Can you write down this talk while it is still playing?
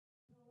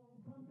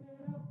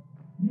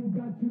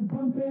got to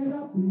pump it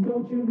up,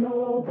 don't you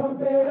know?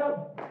 Pump it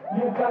up.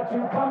 You've got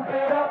to pump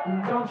it up,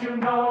 don't you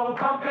know?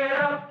 Pump it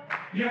up.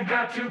 You've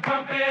got to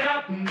pump it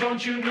up,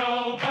 don't you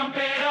know? Pump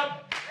it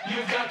up.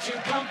 You've got to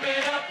pump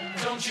it up,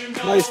 don't you know?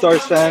 Hi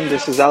Stars fan,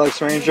 this is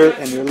Alex Ranger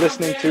and you're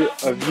listening to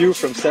A View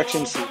from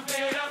Section C.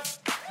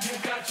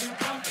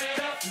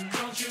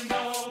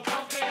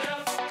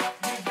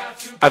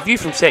 A View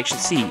from Section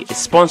C is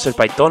sponsored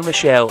by Don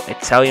Michel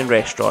Italian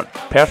Restaurant,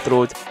 Perth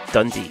Road,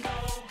 Dundee.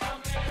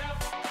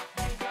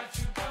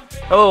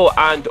 Hello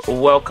and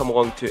welcome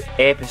along to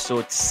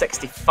episode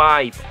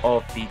 65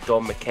 of the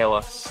Don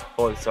McKellar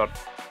sponsored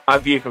A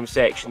View from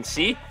Section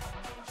C.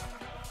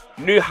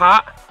 New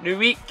hat, new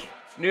week,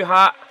 new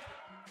hat.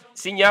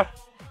 Senior,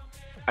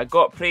 I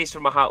got praise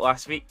for my hat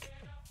last week.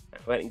 I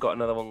went and got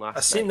another one last night.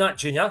 I seen that,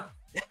 Junior.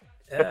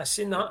 Yeah, I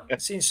seen that. I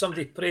seen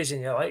somebody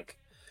praising you, like.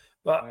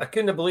 But I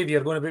couldn't believe you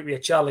were going about with a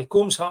Charlie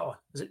Combs hat on.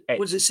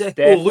 What does it say?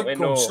 Oh, Luke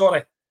Combs,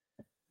 sorry.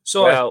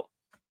 Well,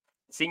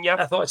 Senior.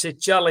 I thought it said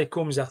Charlie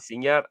Combs.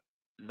 Senior,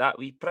 that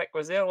wee prick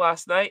was there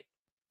last night.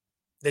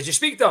 Did you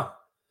speak to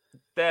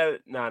him?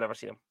 No, I never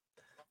seen him.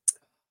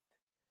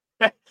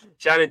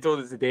 Shannon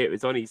told us today it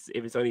was on his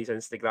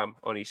Instagram,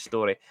 on his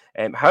story.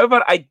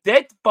 However, I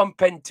did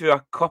bump into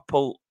a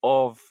couple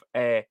of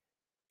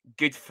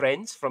good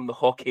friends from the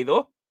hockey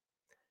though.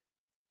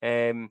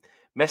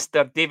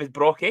 Mr. David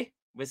Brockie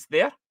was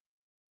there.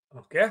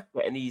 Okay.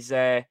 Getting his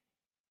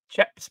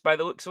chips by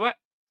the looks of it.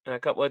 And a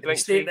couple of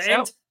drinks. Did he stay at the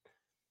end?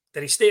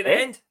 Did he stay at the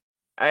end?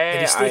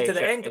 Did he stay to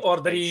the end, or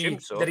did he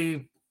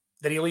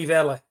leave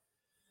early?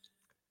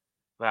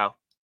 Well,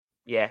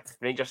 yeah,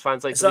 Rangers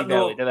fans like to leave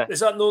early, do they?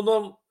 Is that not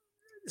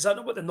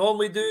what they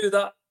normally do?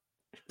 That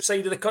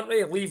side of the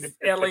country, leave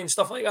early and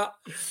stuff like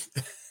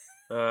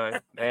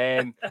that.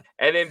 And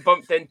then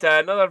bumped into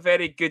another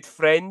very good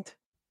friend,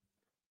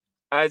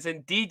 as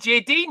in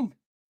DJ Dean.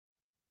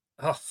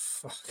 Oh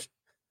fuck,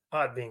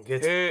 that'd been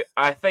good. Who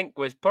I think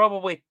was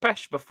probably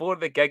pissed before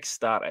the gig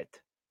started.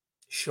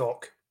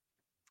 Shock.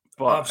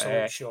 But,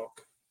 absolute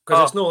shock.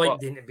 Because it's not like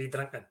Dean to be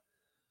drinking.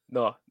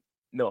 No,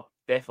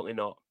 definitely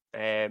not.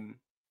 But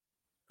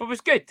it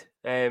was good.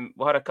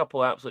 We had a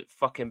couple of absolute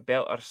fucking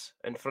belters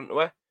in front of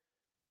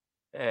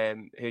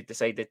me, who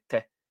decided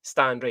to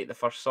stand right the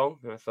first song.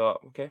 And I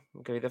thought, okay,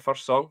 we'll give you the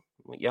first song.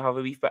 You have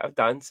a wee bit of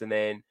dance, and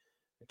then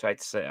I tried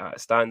to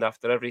stand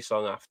after every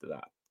song after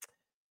that.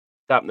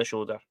 Tap on the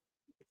shoulder.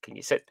 Can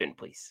you sit down,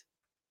 please?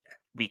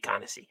 We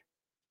can't see.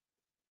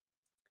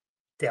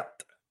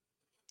 Dirt.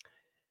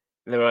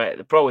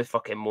 They probably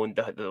fucking moaned.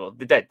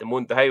 They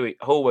moaned the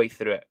whole way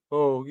through it.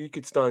 Oh, you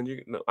could stand.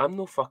 No, I'm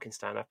no fucking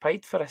stand. I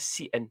paid for a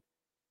seat.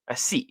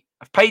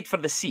 I've paid for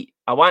the seat.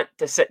 I want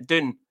to sit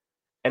down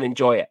and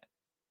enjoy it.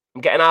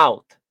 I'm getting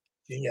old.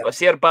 Junior. Let's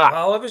hear back.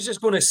 Well, I was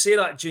just going to say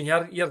that,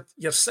 Junior.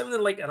 You're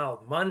sounding like an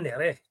old man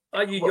there, eh?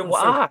 Are you young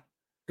folk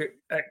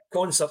at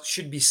concerts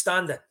should be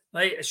standing?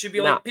 Right? It should be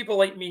like people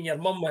like me and your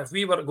mum. If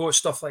we were to go to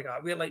stuff like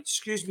that, we're like,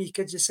 "Excuse me,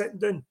 kids, you sitting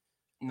down?"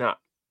 No.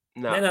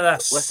 None of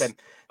this. Listen,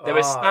 there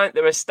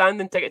was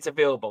standing tickets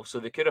available, so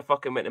they could have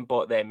fucking went and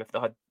bought them if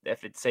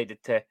they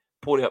decided to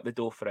pony up the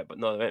dough for it. But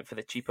no, they went for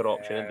the cheaper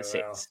option in the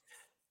seats.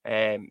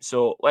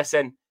 So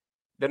listen,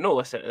 they're not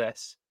listening to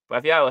this. But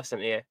if you are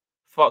listening to it,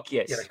 fuck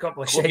yes. You're a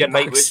couple of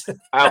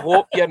I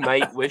hope your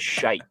night was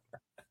shite.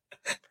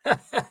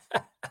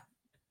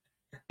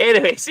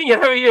 Anyway, Senior,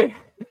 how are you?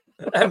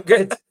 I'm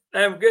good.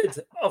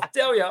 I'll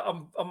tell you,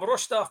 I'm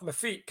rushed off my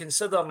feet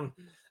considering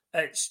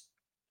it's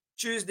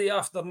Tuesday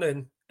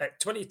afternoon at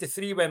 20 to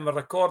 3 when we're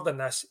recording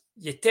this.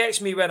 You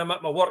text me when I'm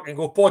at my work and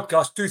go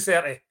podcast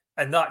 2:30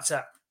 and that's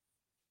it.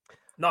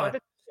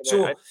 Nothing.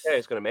 So I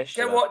was going to miss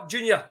you. You know what,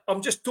 Junior?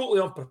 I'm just totally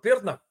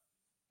unprepared now.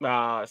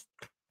 Nah, it's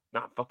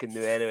not fucking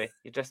new anyway.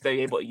 You're just now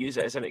able to use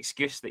it as an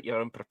excuse that you're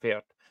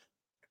unprepared.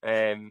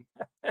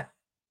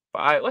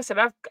 But listen,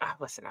 I've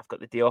got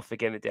the day off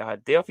again. I had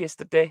a day off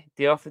yesterday,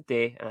 day off the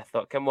day, and I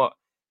thought, come what,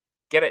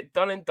 get it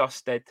done and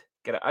dusted,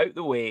 get it out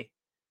the way,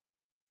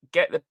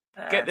 get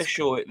the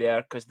show out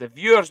there because the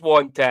viewers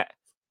want it,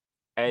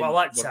 and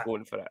we're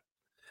going for it.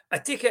 I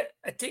take it.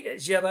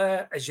 Is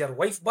your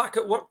wife back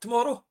at work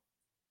tomorrow?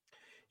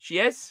 She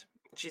is.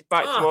 She's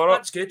back tomorrow.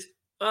 That's good.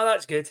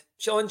 That's good.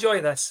 She'll enjoy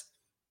this.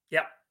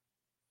 Yeah.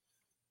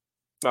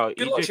 Well,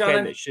 you do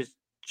ken that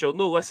she'll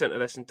not listen to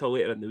this until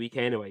later in the week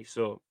anyway,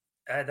 so.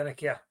 I don't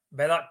care.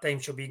 By that time,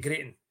 she'll be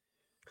greeting.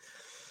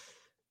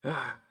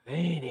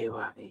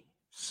 Anyway,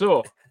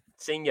 so,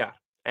 Senior,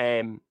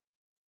 by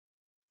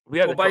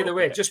the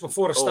way, just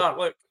before I start,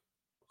 look.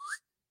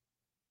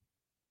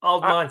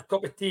 Old man,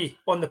 cup of tea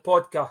on the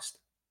podcast.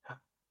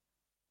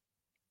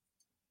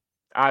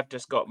 I've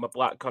just got my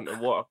black cunt and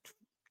water,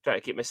 trying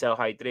to keep myself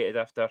hydrated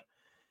after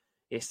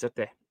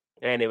yesterday.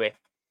 Anyway,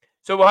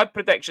 so we had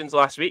predictions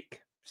last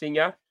week,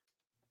 Senior.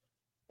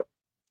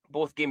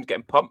 Both games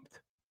getting pumped.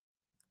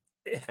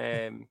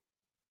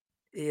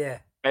 Yeah.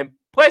 And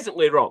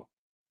pleasantly wrong.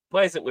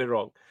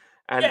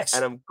 And yes.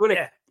 And I'm going to...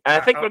 Yeah. I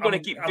think we're going to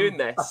keep doing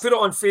this. I put it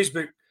on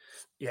Facebook.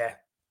 Yeah.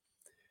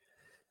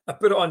 I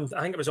put it on...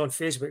 I think it was on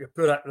Facebook. I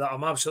put it that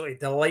I'm absolutely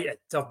delighted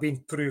to have been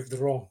proved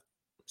wrong.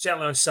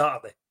 certainly on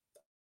Saturday.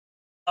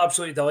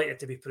 Absolutely delighted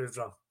to be proved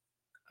wrong.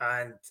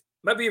 And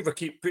maybe if we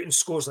keep putting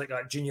scores like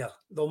that, Junior,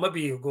 they'll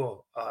maybe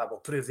go, we'll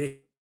prove they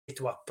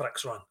to our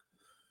pricks wrong.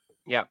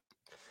 Yeah.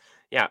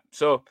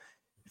 So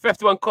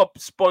 51 Cup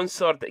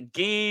sponsored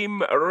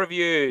game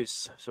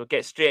reviews. So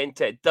get straight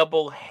into it.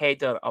 Double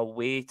header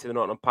away to the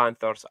Nottingham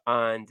Panthers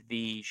and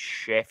the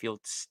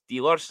Sheffield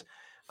Steelers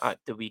at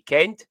the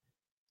weekend.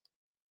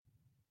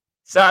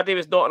 Saturday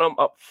was Nottingham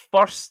up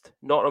first.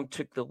 Nottingham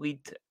took the lead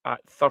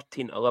at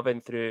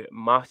 13-11 through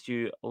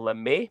Matthew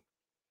LeMay.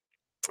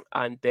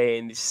 And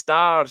then the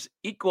Stars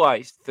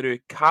equalised through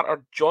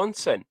Carter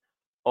Johnson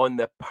on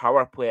the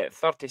power play at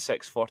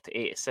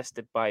 36-48,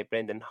 assisted by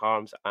Brendan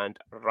Harms and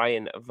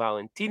Ryan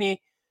Valentini.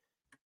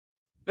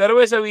 There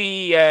was a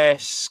wee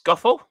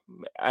scuffle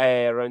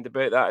around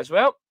about that as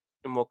well,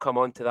 and we'll come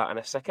on to that in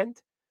a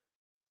second.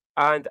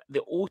 And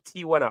the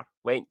OT winner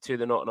went to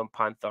the Nottingham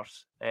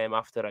Panthers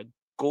after a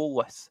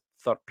goalless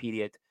third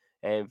period.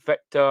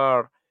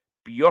 Victor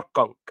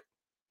Bjorkunk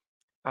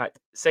at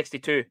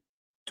 62-22,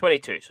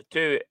 so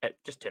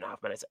just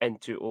 2.5 minutes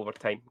into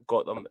overtime,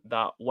 got them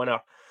that winner.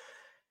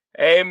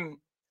 A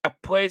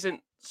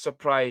pleasant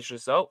surprise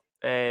result.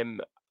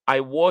 I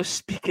was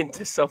speaking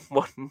to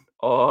someone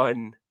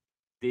on,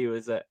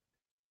 was it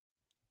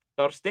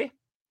Thursday?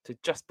 So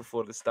just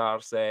before the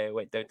Stars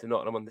went down to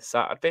Nottingham on the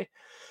Saturday,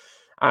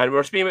 and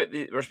we're speaking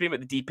about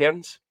the deep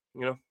ends.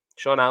 You know,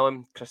 Sean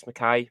Allen, Chris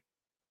Mackay,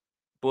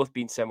 both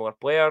being similar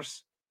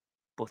players,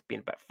 both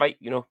being a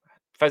bit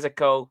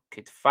physical,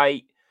 could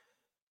fight.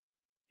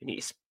 You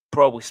need to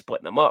probably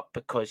split them up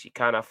because you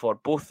can't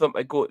afford both of them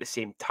to go at the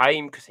same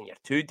time because then you're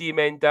 2 D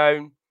men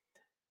down.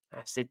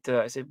 I said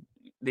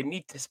they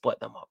need to split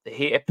them up. They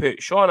hate to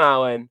put Sean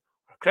Allen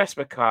or Chris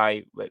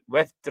Mackay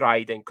with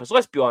Dryden because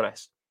let's be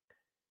honest,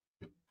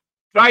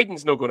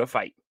 Dryden's not going to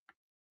fight.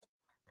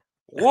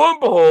 Lo and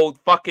behold,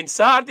 fucking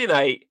Saturday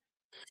night,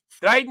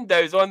 Dryden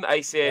dows on the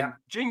ice saying,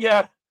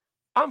 Junior,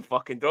 I'm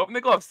fucking dropping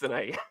the gloves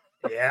tonight.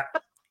 Yeah.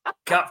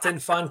 Captain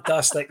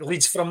Fantastic.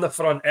 Leads from the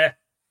front, eh?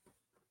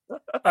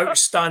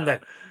 Outstanding.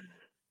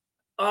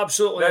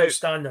 Absolutely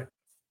outstanding.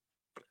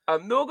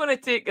 I'm not going to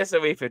take this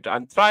away from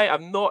Dryden.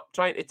 I'm not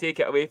trying to take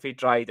it away from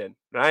Dryden,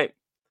 right?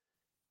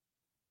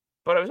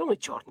 But it was only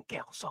Jordan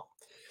Kelso.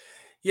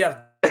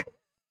 Yeah.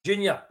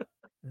 Junior,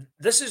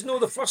 this is not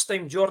the first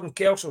time Jordan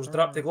Kelso's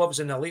dropped the gloves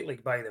in the Elite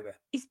League, by the way.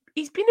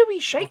 He's been a wee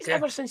shite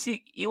ever since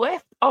he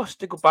left us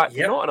to go back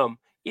to Nottingham.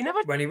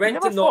 When he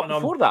went to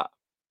Nottingham before that.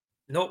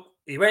 No,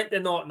 he went to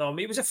Nottingham.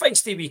 He was a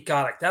feisty wee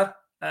character,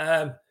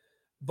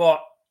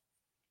 but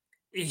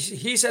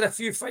he's had a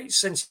few fights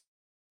since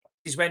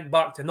he's went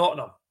back to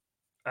Nottingham.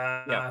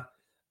 I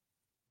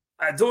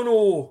don't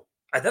know.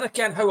 I didn't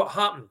know how it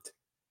happened,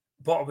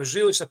 but I was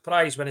really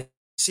surprised when I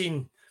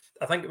seen.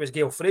 I think it was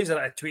Gail Fraser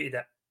that had tweeted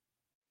it.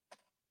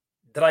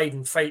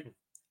 Dryden fighting,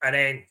 and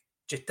then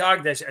she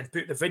tagged us and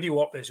put the video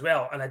up as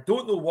well. And I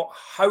don't know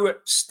how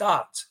it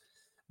starts,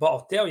 but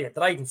I'll tell you,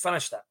 Dryden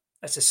finished it.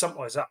 It's as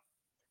simple as that.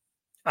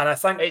 And I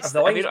think if the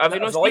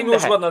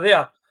linos weren't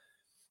there,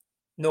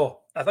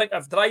 no, I think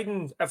if the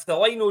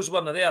linos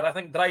weren't there, I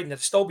think Dryden had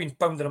still been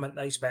pounding him at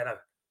the ice by now.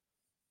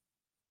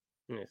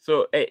 Yeah,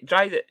 so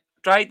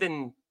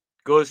Dryden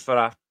goes for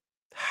a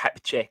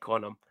hip check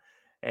on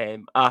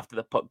him after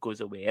the puck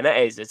goes away, and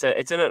it's an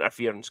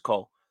interference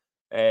call.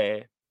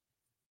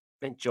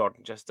 And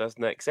Jordan just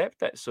doesn't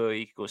accept it, so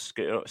he goes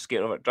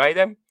skating over to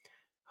Dryden,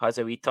 has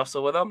a wee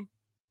tussle with him,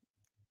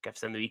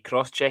 gives him the wee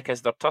cross check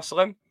as they're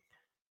tussling,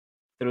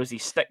 throws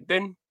his stick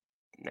down.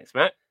 Next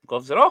minute,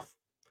 gloves are off.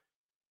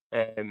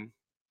 Dude,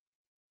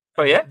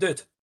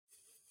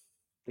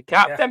 the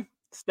captain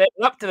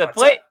stepping up to the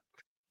plate,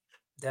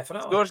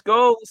 definitely scores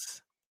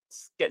goals,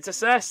 gets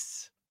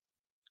assists,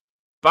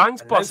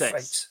 bangs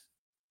pussies.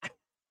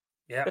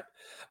 Yeah.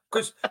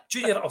 Because,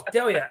 Junior, I'll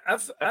tell you,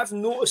 I've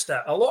noticed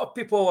that a lot of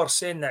people are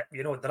saying that,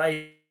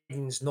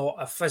 Dryden's not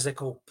a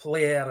physical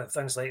player and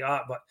things like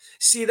that. But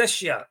see,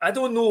 this year, I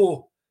don't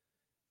know.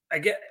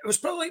 It was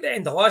probably like the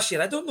end of last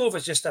year. I don't know if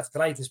it's just if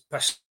Dryden's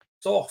pissed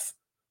off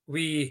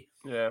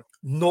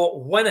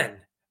not winning.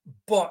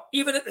 But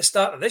even at the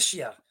start of this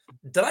year,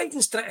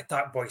 Dryden's trying to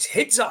tap boys'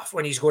 heads off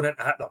when he's going in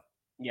to hit them.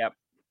 Yep.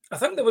 I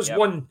think there was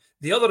one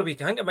the other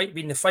week. I think it might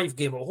be in the 5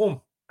 game at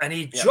home. And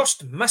he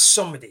just missed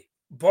somebody.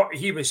 But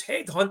he was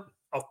headhunting,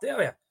 I'll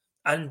tell you.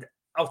 And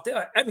I'll tell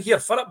you, I'm here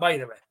for it, by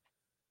the way.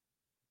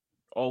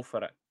 All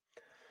for it.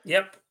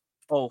 Yep.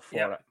 All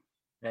for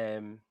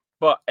it.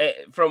 But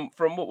from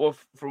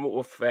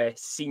what we've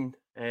seen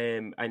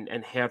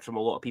and heard from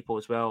a lot of people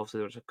as well, so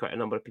there's quite a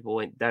number of people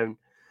went down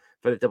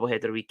for the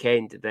doubleheader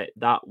weekend,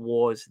 that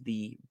was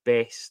the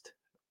best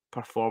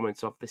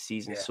performance of the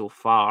season so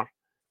far.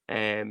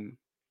 And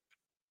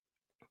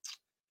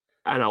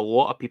a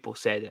lot of people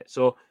said it.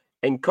 So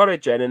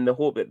encouraging in the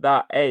hope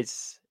that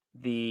is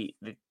the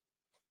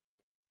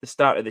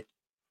start of the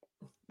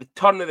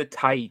turn of the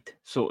tide,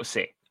 so to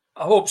say.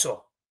 I hope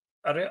so.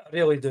 I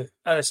really do.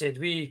 As I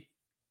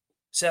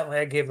said,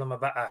 I gave them a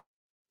bit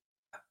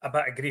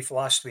of grief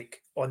last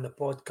week on the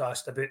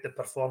podcast about the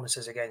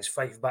performances against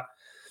Fife, but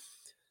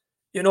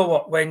you know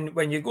what?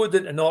 When you go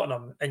down to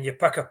Nottingham and you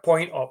pick a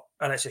point up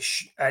and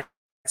it's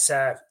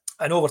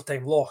an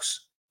overtime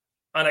loss,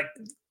 and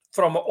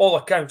from all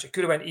accounts it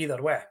could have went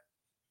either way.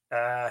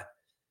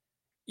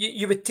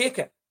 You would take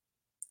it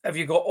if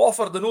you got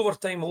offered an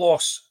overtime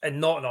loss in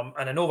Nottingham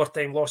and an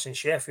overtime loss in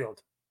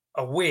Sheffield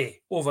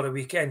away over a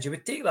weekend. You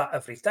would take that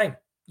every time.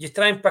 You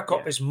try and pick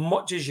up as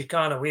much as you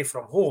can away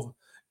from home.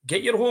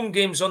 Get your home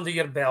games under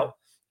your belt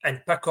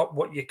and pick up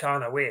what you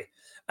can away.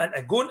 And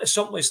to go into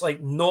someplace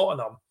like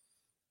Nottingham,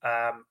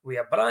 with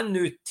a brand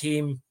new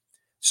team,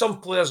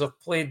 some players have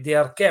played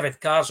there. Kevin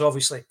Carr's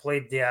obviously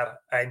played there,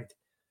 and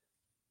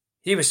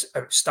he was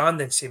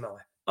outstanding,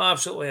 seemingly.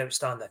 Absolutely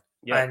outstanding.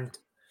 Yeah. And,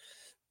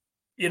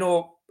 you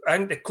know, I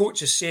think the coach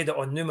has said it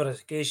on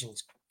numerous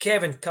occasions.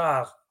 Kevin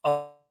Carr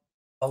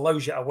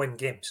allows you to win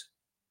games.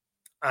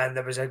 And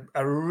there was a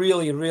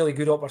really, really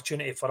good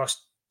opportunity for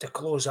us to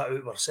close that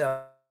out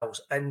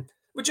ourselves. And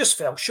we just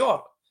fell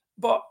short.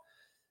 But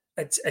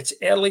it's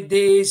early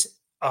days.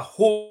 I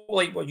hope,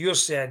 like what you're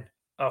saying,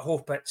 I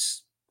hope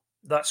that's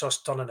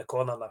us turning the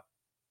corner now.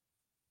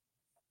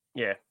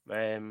 Yeah.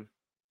 And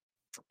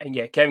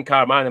yeah, Kevin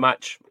Carr, man of the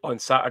match on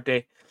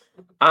Saturday.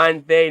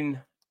 And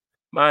then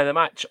man of the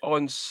match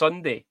on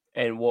Sunday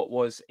in what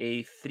was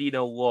a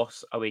 3-0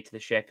 loss away to the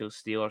Sheffield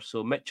Steelers.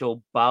 So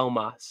Mitchell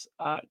Balmas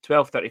at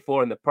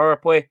 12:34 in the power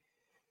play.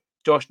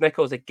 Josh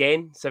Nichols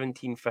again,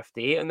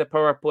 17:58 in the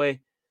power play.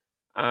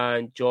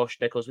 And Josh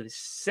Nichols with his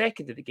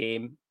second of the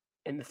game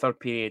in the third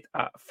period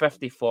at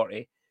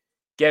 50:40,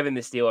 giving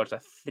the Steelers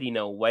a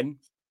 3-0 win.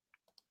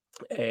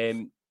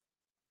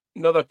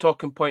 Another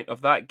talking point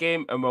of that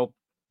game, and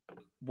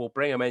we'll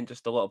bring him in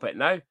just a little bit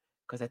now,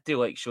 because I do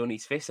like showing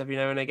his face every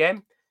now and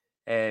again.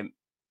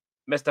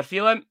 Mr.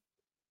 Phelan,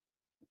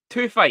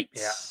 2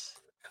 fights.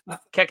 Yeah.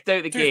 Kicked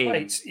out the game. 2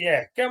 fights,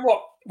 yeah. Again,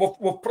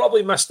 what we've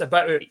probably missed a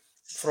bit out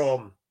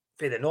from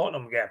the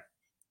Nottingham game,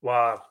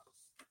 where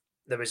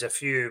there was a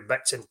few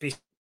bits and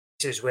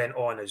pieces went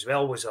on as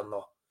well, was there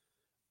not?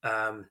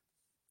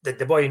 Did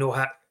the boy know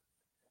hit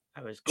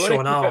I was going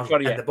Sean to keep Allen it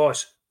for you. and the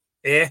boss?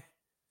 Eh?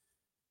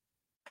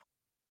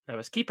 I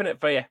was keeping it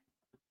for you.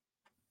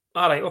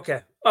 All right,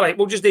 okay. All right,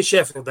 we'll just do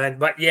Sheffield then.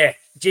 But yeah,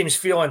 James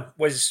Phelan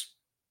was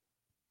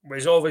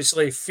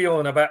obviously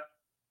feeling a bit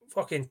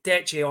fucking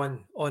tetchy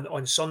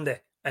on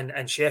Sunday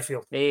in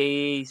Sheffield.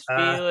 He's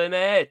feeling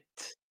it.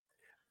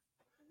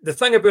 The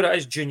thing about it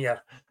is,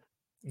 Junior,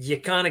 you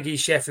can't give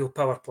Sheffield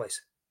power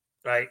plays,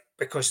 right?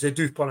 Because they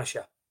do punish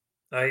you,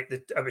 right?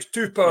 It was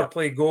 2 power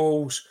play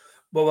goals.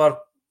 We were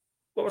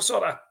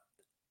sort of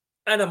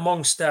in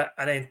amongst it,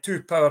 and then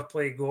 2 power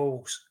play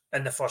goals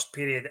in the first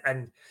period.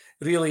 And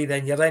really,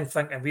 then you're then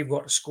thinking, we've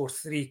got to score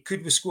 3.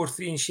 Could we score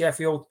 3 in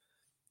Sheffield?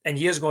 In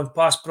years gone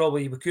past,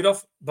 probably we could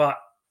have, but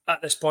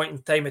at this point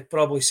in time, I'd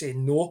probably say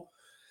no.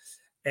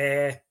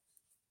 But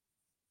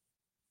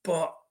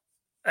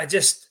I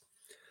just,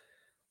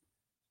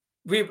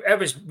 it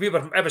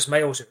was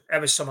miles.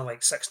 It was something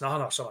like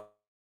 6-0 or something.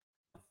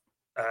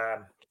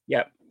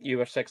 Yeah, you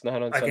were 6-0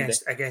 on Sunday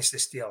against the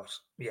Steelers.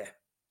 Yeah,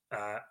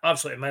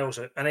 absolutely miles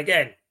out. And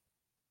again,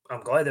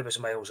 I'm glad it was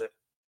miles out.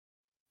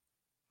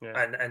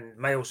 Yeah. And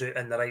miles out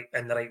in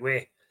the right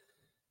way.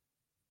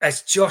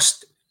 It's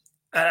just,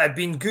 it'd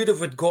been good if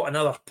we'd got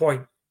another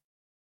point,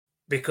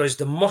 because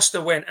they must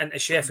have went into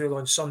Sheffield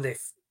on Sunday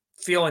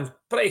feeling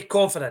pretty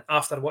confident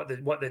after what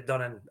they'd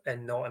done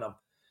in Nottingham.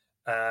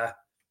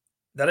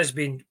 There has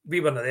been,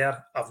 we weren't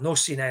there. I've not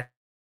seen any.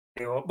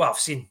 Well, I've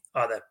seen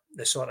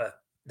the sort of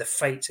the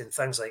fights and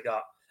things like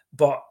that,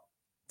 but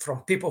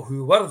from people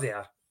who were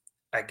there,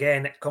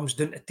 again, it comes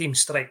down to team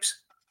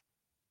stripes.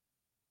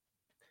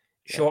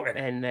 Shocking.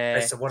 And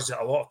that's the words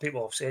that a lot of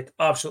people have said.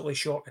 Absolutely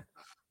shocking.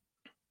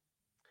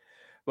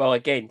 Well,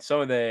 again,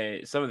 some of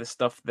the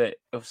stuff that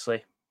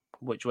obviously,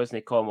 which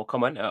wasn't called, we'll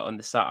come into it on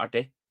the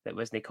Saturday, that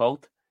wasn't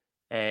called.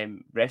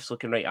 Refs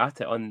looking right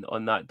at it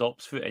on that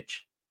Dops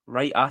footage,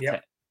 right at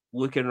it,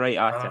 looking right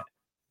at it.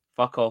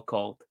 Fuck all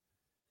called.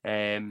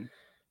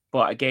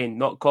 But again,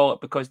 not call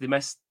it because they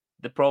missed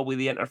probably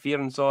the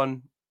interference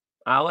on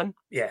Allen.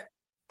 Yeah,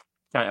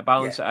 trying to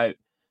balance it out.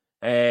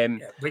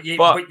 But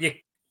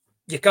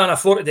you can't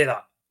afford to do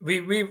that.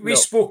 We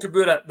spoke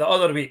about it the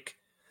other week.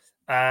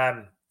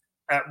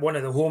 At one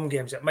of the home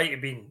games, it might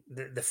have been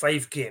the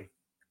 5 game,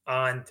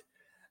 and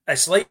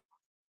it's like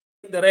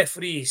the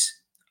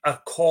referees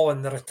are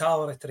calling the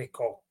retaliatory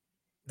call.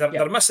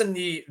 They're missing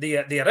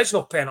the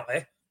original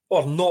penalty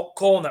or not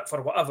calling it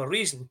for whatever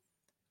reason.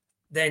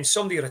 Then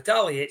somebody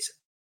retaliates,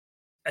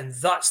 and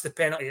that's the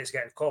penalty that's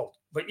getting called.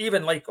 But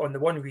even like on the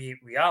one we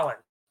Allen,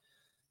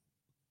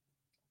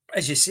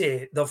 as you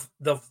say,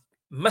 they've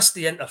missed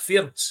the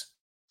interference,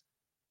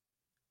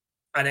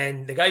 and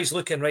then the guy's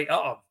looking right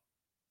at him.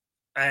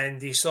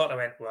 And he sort of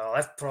went, well,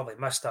 I've probably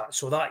missed that.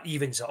 So that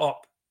evens it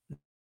up.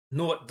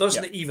 No, it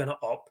doesn't even it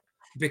up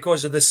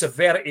because of the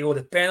severity of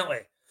the penalty.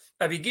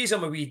 If he gives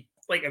him a wee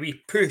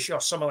push or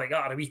something like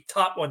that, or a wee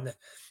tap on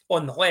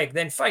the leg,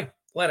 then fine,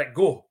 let it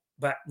go.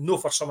 But no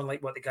for someone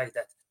like what the guy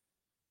did.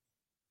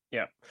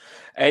 Yeah.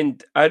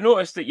 And I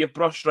noticed that you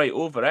brushed right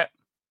over it.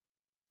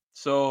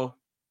 So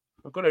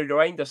We're going to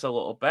rewind us a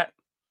little bit.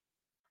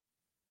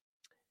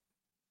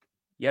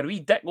 Your wee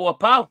dick little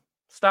pal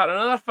starting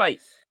another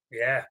fight.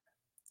 Yeah.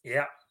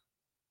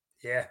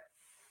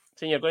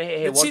 So you're going to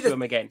hit But see word to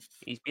him again.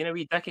 He's been a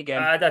wee dick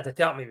again. I did.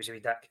 Tell me he was a wee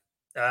dick.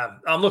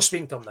 I'm not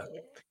speaking to him now.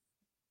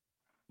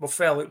 We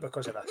fell out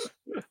because of this.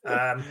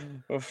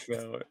 We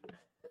fell out.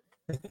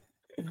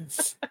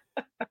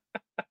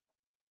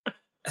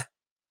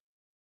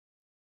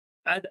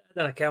 I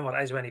don't care what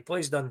it is when he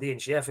plays Dundee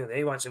and Sheffield.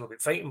 He wants to go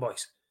about fighting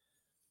boys.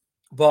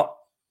 But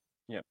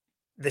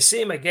the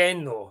same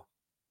again, though.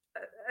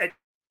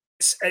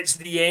 It's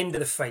the end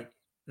of the fight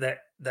that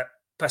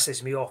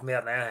pisses me off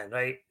more than anything,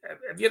 right?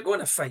 If you're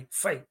going to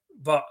fight.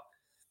 But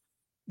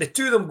the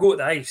two of them go to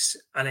the ice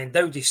and then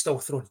Dowdy's still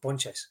throwing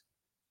punches.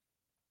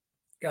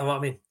 You know what I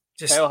mean?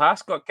 Just Kyle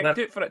Haas got kicked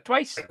out for it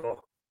twice.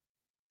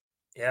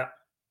 Yeah.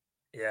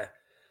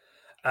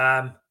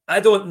 I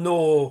don't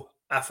know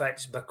if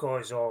it's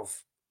because of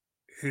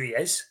who he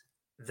is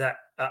that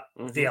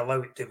they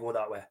allow it to go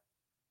that way.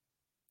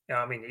 You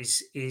know what I mean?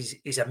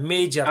 He's a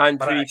major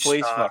and who he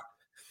plays star. for.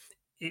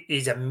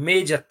 He's a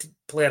major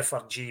player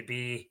for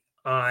GB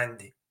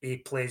and he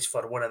plays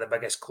for one of the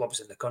biggest clubs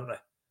in the country.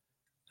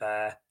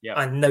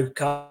 And now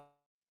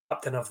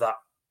captain of that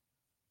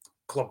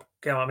club.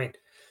 You know what I mean?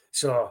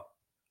 So,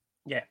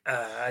 there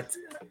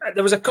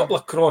was a couple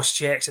of cross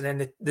checks and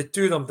then the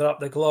two of them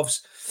dropped the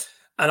gloves.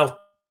 And I'll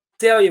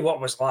tell you what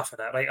I was laughing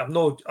at, right? I'm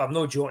no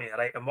joking,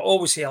 right? I'm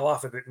always say I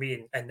laugh about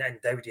me and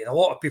Dowdy, and a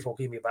lot of people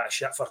give me a bit of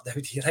shit for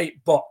Dowdy, right?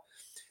 But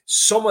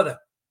some of the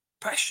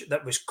pish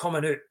that was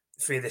coming out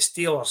for the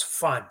Steelers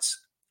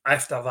fans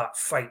after that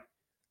fight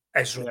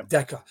is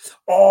ridiculous.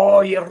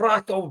 Oh, you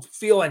rattled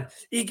feeling.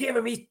 He gave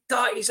him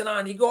tatties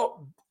and he got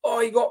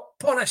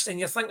punished, and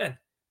you're thinking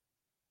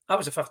that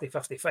was a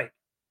 50-50 fight.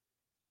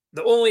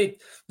 The only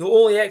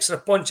extra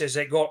punches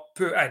that got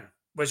put in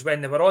was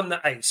when they were on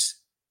the ice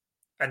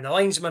and the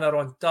linesmen are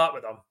on top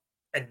of them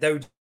and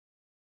Dowdy's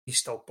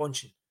still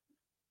punching.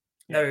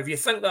 Now, if you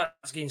think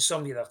that's getting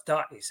somebody their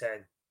tatties,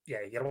 then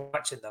you're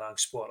watching the wrong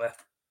sport, eh?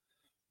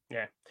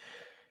 Yeah.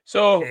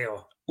 So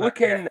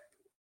looking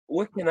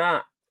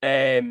at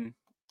the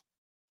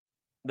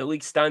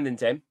league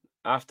standings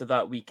after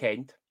that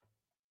weekend,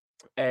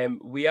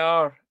 we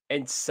are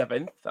in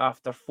 7th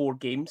after 4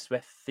 games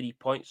with 3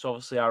 points.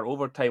 Obviously, our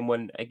overtime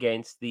win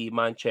against the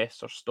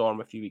Manchester Storm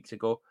a few weeks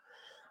ago,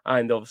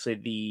 and obviously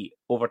the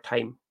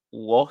overtime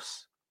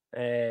loss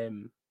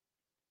against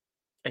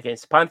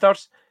the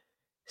Panthers.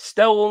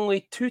 Still,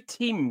 only 2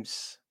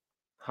 teams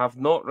have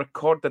not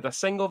recorded a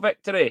single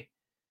victory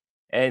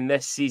in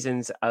this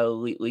season's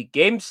Elite League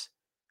games.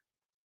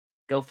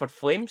 Guildford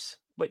Flames,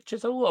 which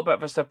is a little bit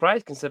of a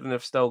surprise considering they're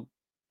still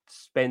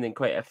spending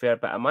quite a fair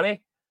bit of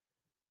money.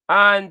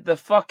 And the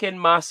fucking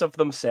Massive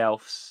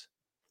themselves.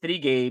 3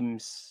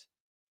 games,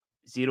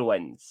 0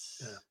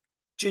 wins. Yeah.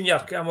 Junior,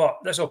 come on,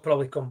 this will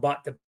probably come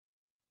back to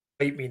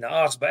bite me in the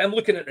arse, but I'm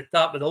looking at the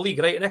top of the league,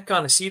 right, and I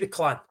can't see the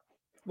Clan.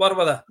 Where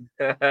were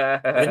they?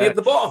 Are they near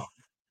the bottom?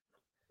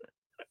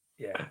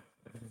 Yeah.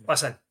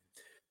 Listen,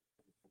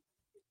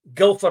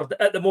 Guildford,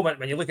 at the moment,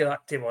 when you look at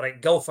that table,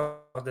 right,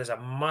 Guildford is a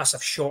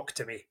massive shock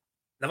to me.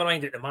 Never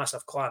mind the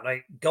Massive Clan,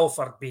 right?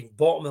 Guildford being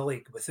bottom of the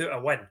league without a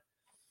win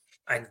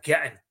and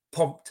getting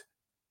pumped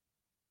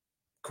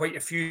quite a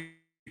few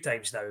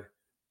times now.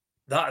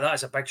 That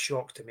is a big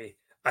shock to me.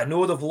 I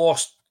know they've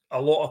lost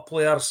a lot of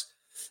players.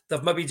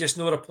 They've maybe just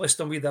not replaced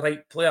them with the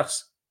right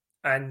players.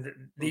 And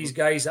these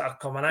guys that are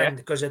coming in,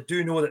 because I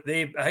do know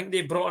that I think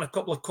they brought in a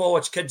couple of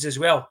college kids as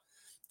well.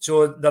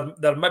 So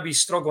they're maybe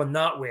struggling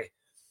that way.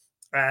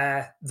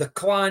 The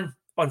Clan,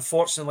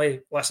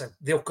 unfortunately, listen,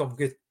 they'll come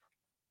good.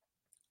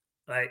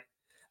 Right?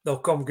 They'll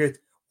come good.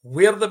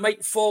 Where they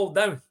might fall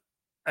down,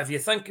 if you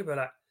think about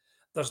it,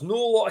 there's no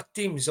lot of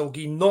teams that'll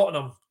give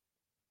Nottingham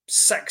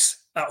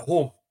 6 at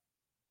home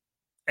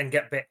and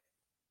get bit.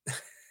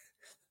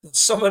 There's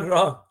something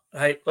wrong,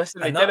 right?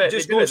 Listen, they did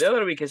it the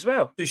other week as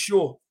well. To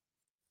show,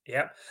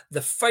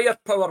 the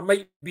firepower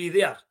might be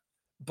there,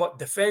 but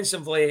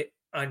defensively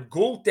and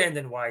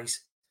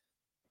goaltending-wise,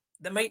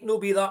 they might not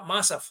be that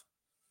massive.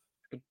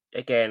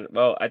 Again,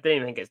 well, I don't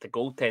even think it's the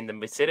goaltending.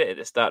 We said it at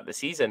the start of the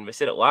season. We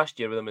said it last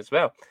year with them as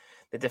well.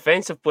 The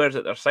defensive players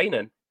that they're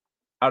signing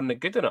aren't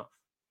good enough.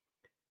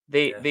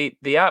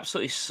 They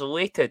absolutely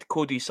slated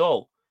Cody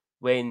Saul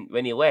when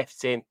he left,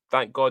 saying,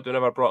 thank God we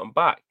never brought him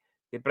back.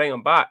 They bring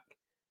him back,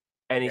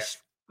 and he's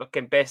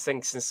fucking best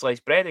thing since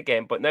sliced bread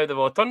again. But now they've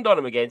all turned on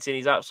him again, saying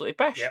he's absolutely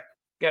pissed. Yep.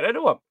 Get rid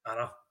of him.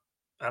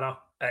 I know.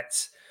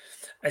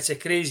 It's a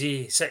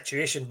crazy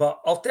situation, but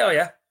I'll tell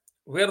you,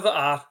 where they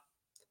are,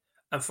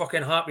 I'm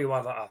fucking happy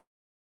where they are.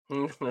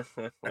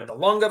 And the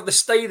longer they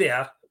stay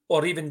there,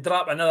 or even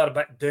drop another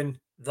bit down,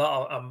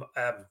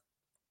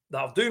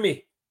 that'll do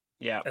me.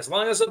 Yeah. As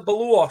long as they're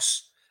below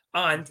us,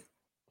 and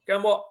you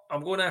know what,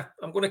 I'm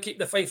gonna keep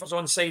the Fifers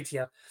on side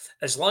here.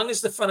 As long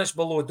as they finish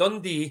below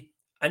Dundee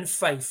and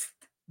Fife,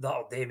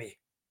 that'll do me.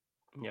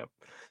 Yep.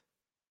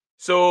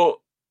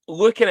 So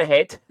looking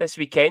ahead this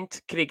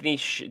weekend,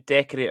 Craignish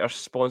Decorator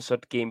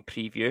sponsored game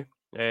preview.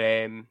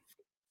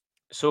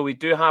 So we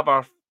do have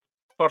our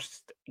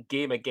first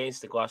game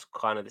against the Glasgow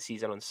Clan of the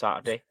season on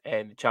Saturday,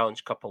 the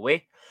Challenge Cup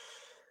away.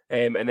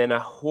 And then a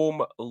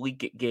home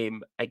league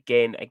game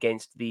again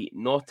against the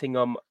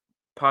Nottingham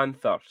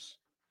Panthers.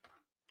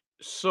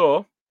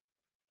 So,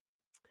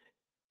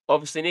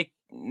 obviously,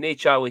 no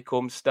Charlie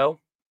Combs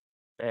still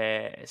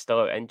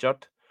out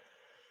injured.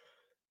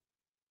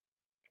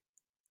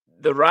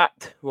 The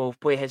Rat will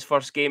play his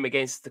first game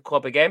against the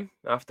club again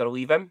after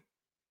leaving.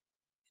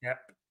 Yep.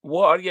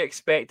 What are you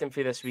expecting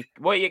for this week?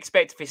 What are you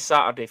expecting for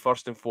Saturday,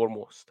 first and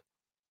foremost?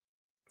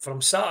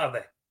 From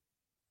Saturday,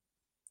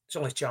 it's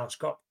only Challenge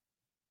Cup.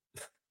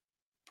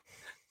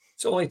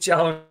 It's only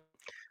Challenge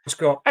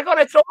Cup. I got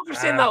in trouble for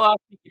saying that last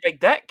week, you big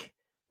dick.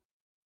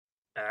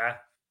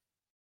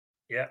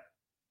 Yeah.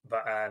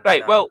 But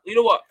right, nah. well, you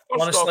know what?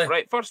 Honestly,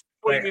 First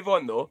before you move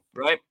on though,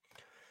 right?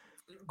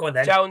 Go on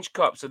then. Challenge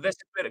Cup. So this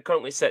is where it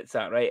currently sits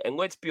at, right? And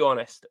let's be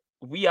honest,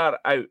 we are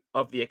out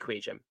of the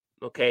equation.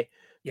 Okay.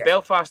 Yeah.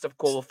 Belfast have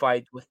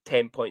qualified with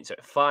 10 points out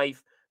of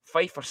 5.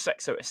 Fife are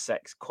 6 out of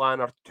 6.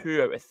 Clan are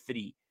 2 out of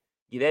 3.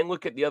 You then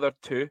look at the other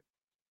two.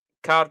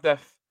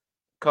 Cardiff,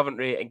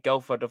 Coventry, and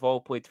Guildford have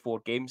all played 4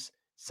 games.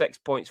 6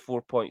 points,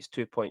 4 points,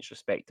 2 points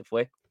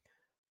respectively.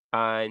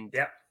 And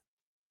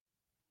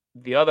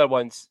the other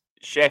ones,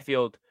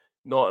 Sheffield,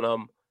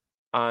 Nottingham,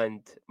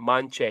 and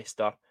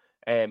Manchester.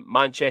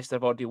 Manchester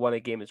have already won a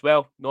game as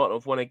well. Nottingham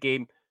have won a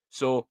game.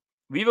 So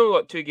we've only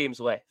got 2 games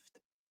left.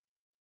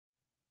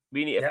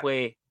 We need to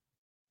play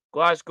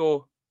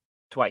Glasgow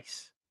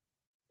twice.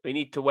 We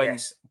need to win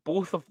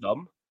both of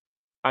them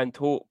and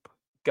hope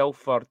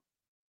Guildford.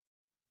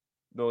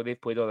 No,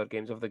 they've played other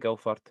games of the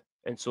Guildford,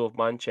 and so have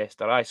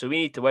Manchester. Aye, so we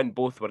need to win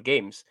both of our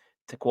games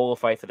to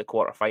qualify for the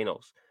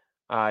quarterfinals.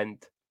 And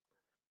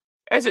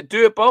is it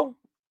doable?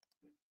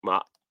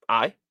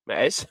 Aye,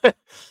 it is.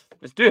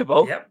 It's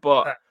doable,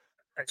 but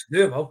it's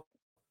doable.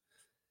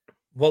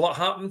 Will it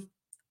happen?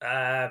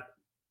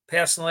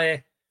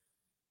 Personally,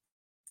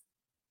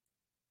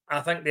 I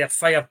think their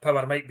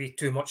firepower might be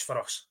too much for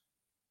us.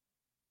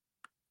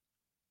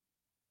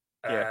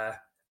 Yeah.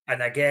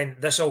 And again,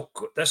 this will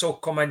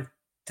come into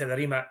the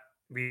remit.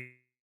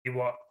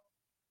 What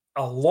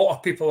a lot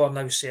of people are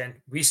now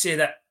saying. We say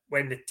that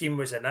when the team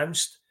was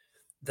announced,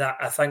 that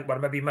I think we're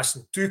maybe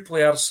missing 2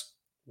 players.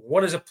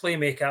 One is a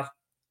playmaker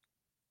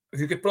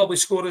who could probably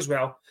score as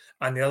well,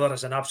 and the other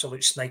is an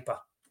absolute sniper.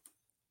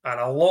 And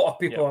a lot of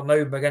people are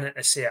now beginning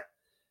to say it.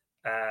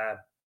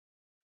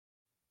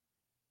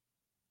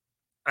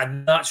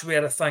 And that's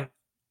where I think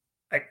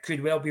it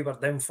could well be our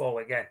downfall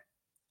again.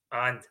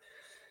 And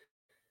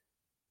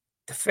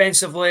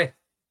defensively,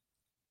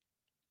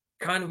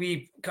 can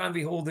we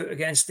hold out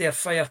against their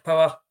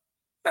firepower?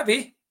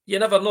 Maybe. You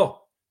never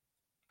know.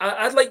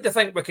 I'd like to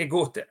think we could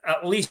go to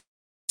at least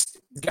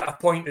get a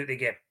point out of the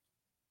game.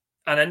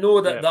 And I know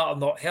that that'll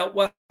not help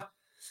with.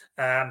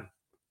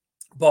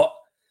 But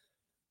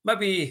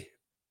maybe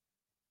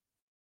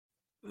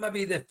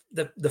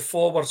the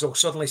forwards will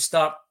suddenly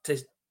start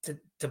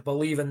to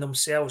believe in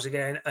themselves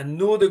again. I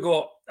know they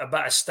got a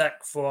bit of stick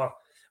for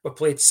we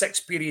played 6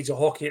 periods of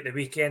hockey at the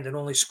weekend and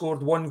only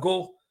scored 1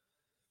 goal.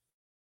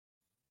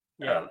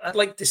 Yeah. I'd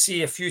like to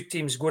see a few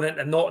teams going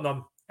into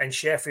Nottingham and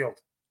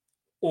Sheffield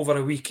over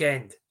a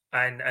weekend,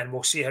 and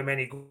we'll see how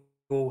many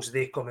goals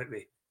they come out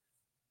with.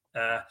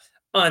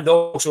 And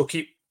also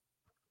keep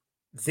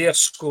their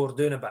score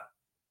down a bit.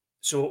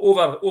 So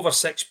over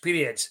 6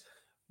 periods,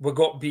 we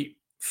got beat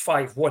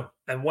 5-1,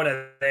 and one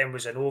of them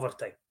was in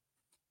overtime.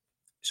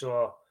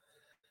 So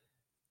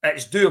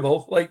it's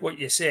doable, like what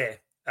you say.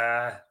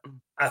 I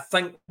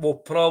think we'll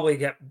probably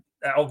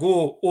it'll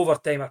go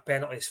overtime or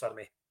penalties for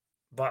me,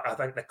 but I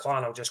think the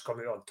Clan will just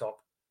come out on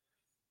top.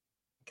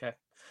 Okay.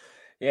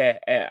 Yeah,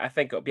 I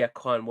think it'll be a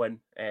Clan win.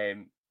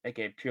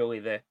 Again,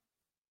 purely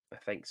I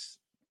think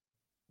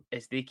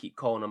as they keep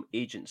calling him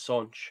Agent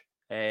Sonch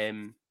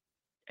in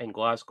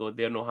Glasgow,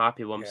 they're not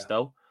happy with him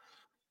still.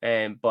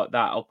 But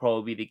that'll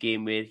probably be the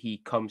game where he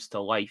comes to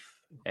life.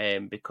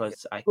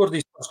 Because he scored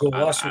his first goal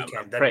last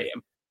weekend, didn't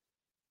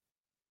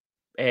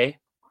he?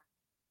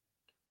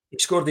 He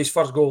scored his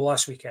first goal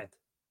last weekend.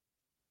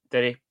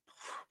 Did he?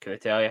 Can I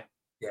tell you?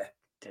 Yeah.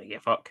 Did he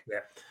get fuck?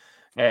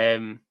 Yeah.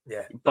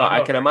 But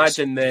I can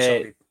imagine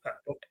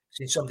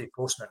seen somebody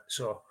posting it.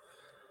 So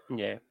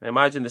yeah, I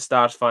imagine the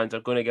Stars fans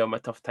are going to give him a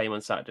tough time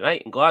on Saturday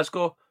night in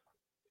Glasgow,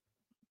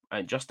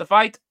 and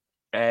justified.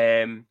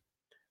 But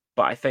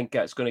I think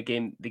it's going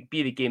to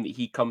be the game that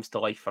he comes to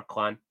life for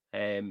Clan,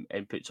 and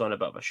puts on a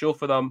bit of a show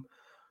for them.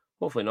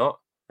 Hopefully not.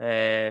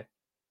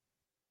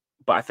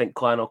 But I think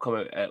Clan will come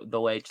out at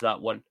the ledge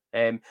that one.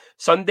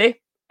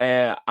 Sunday,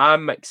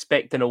 I'm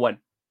expecting a win.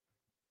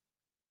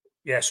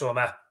 Yeah, so am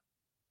I.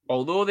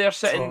 Although they're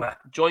sitting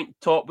joint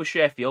top with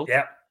Sheffield,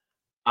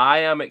 I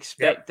am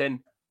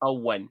expecting a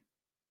win.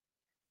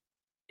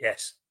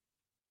 Yes.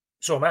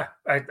 So am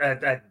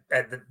I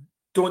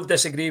don't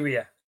disagree with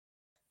you.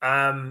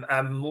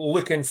 I'm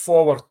looking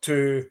forward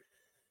to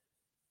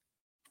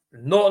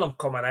Nottingham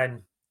coming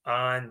in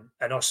and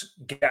us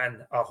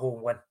getting a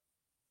home win.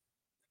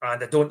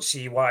 And I don't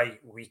see why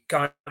we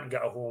can't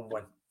get a home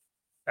win.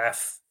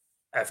 If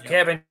Yep.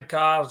 Kevin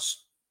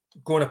Carr's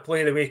going to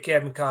play the way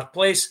Kevin Carr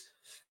plays,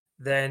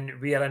 then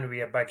we are in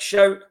with a big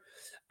shout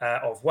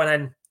of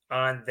winning.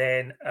 And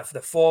then if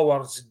the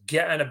forwards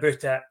get in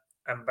about it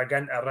and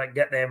begin to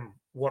get them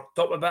worked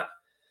up a bit,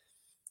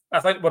 I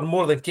think we're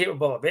more than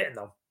capable of beating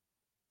them.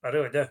 I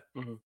really do.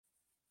 Mhm.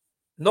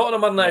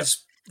 Nottingham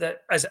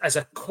Yep. as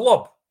a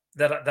club,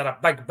 they're a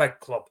big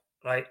club,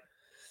 right?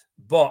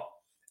 But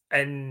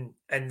in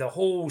the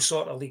whole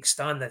sort of league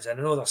standings, I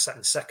know they're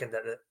sitting second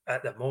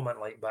at the moment,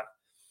 like, but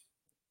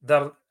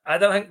I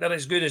don't think they're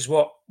as good as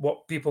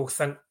what people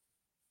think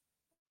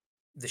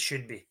they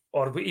should be,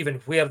 or even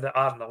where they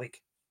are in the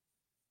league.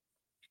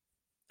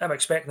 I'm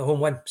expecting a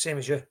home win, same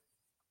as you.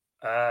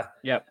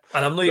 Yep.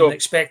 And I'm not So, even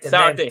expecting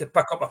Saturday. them to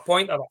pick up a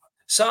point.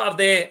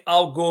 Saturday,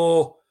 I'll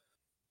go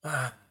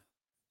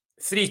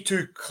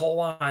 3-2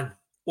 Clan,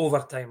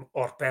 overtime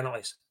or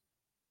penalties.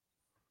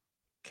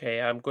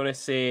 Okay, I'm going to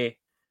say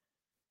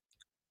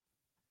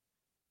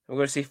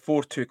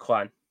 4-2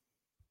 Clan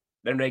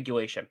in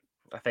regulation.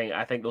 I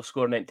think they'll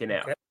score an empty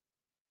net.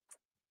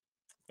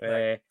 Okay.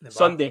 Right,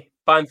 Sunday,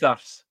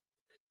 Panthers.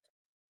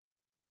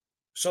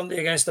 Sunday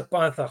against the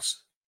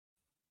Panthers.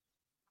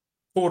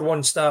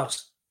 4-1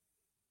 Stars.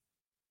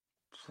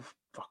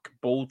 Fuck,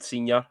 bold,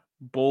 senior.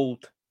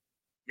 Bold.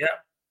 Yeah,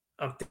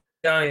 I'm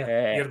telling you,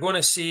 you're going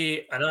to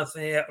see an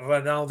Anthony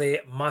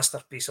Rinaldi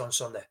masterpiece on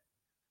Sunday.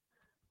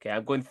 Okay,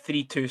 I'm going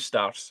 3-2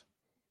 Stars.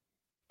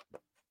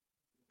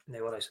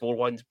 No worries.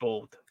 4-1's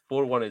bold.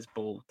 4-1 is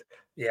bold.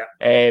 Yeah.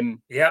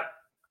 Yeah.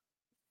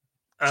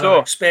 And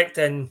So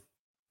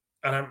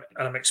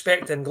I'm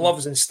expecting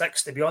gloves and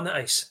sticks to be on the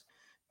ice.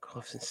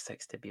 Gloves and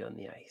sticks to be on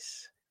the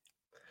ice.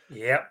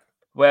 Yep.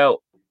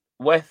 Well,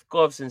 with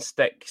gloves and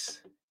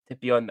sticks to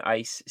be on the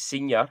ice,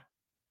 senior,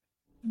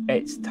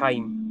 it's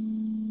time.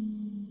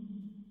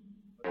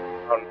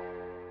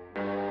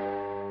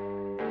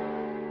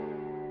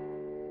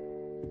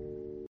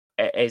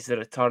 It is the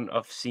return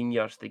of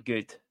seniors, the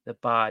good, the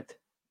bad,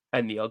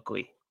 and the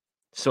ugly.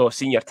 So,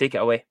 senior, take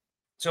it away.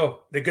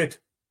 So, the good,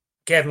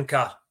 Kevin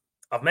Carr.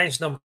 I've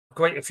mentioned him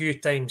quite a few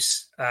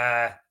times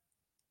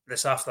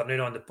this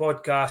afternoon on the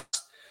podcast.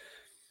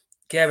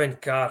 Kevin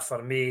Carr,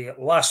 for me,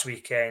 last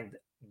weekend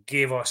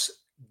gave us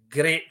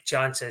great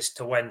chances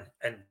to win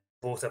in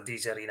both of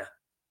these arenas.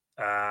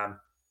 I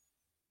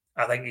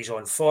think he's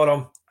on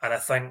form, and I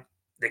think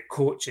the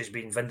coach has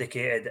been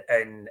vindicated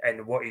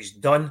in what he's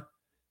done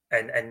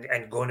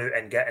and going out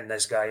and getting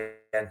this guy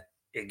in.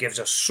 He gives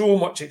us so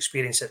much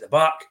experience at the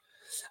back,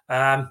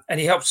 and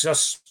he helps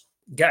us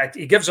get it.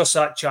 He gives us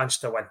that chance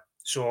to win.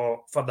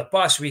 So for the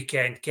past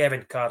weekend,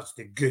 Kevin Carr's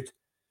the good.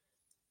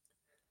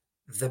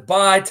 The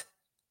bad,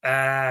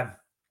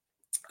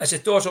 it's a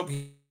toss-up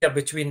here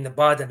between the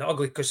bad and the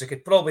ugly because they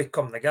could probably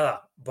come together.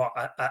 But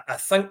I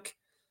think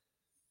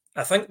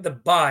the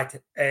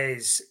bad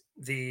is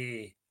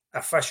the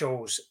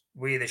officials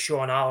with the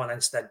Sean Allen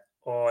incident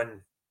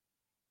on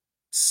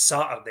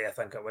Saturday, I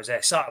think it was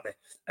Saturday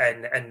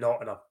in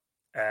Nottingham,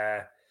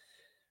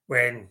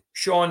 when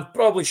Sean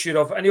probably should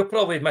have, and he'll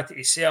probably admit it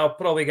himself,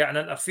 probably get an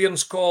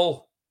interference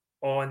call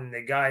on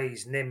the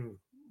guy's name,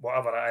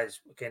 whatever it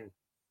is,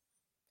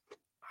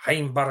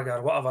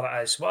 Heimberger, whatever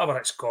it is, whatever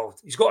it's called.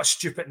 He's got a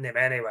stupid name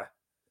anyway.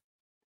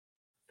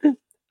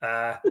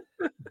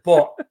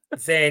 But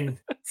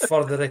then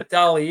for the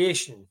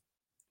retaliation,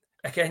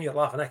 again, you're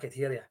laughing, I could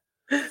hear you.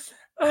 His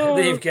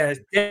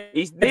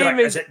name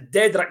is it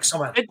Dedrick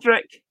something?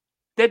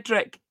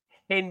 Didrik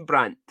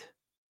Henbrandt.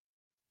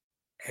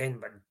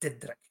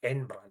 Didrik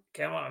Henbrandt.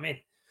 You know what I mean?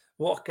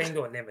 What kind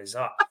of a name is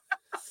that?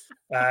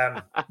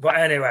 But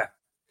anyway,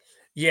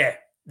 yeah,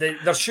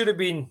 there should have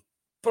been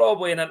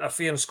probably an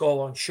interference call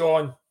on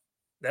Sean.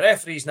 The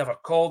referees never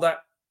called it,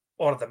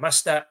 or they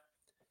missed it.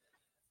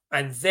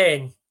 And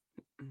then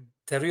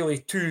to really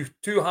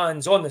two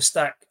hands on the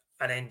stick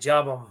and then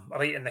jab him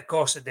right in the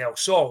Costa del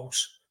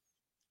Sols.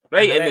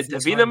 Right in the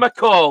Davina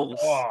McCalls.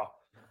 Oh,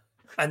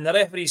 and the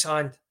referee's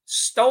hand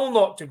still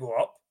not to go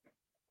up.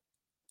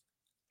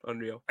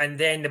 Unreal. And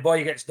then the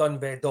boy gets done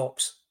by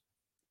Dops.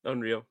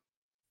 Unreal.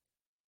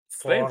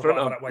 For in front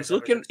of him. Was,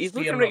 he's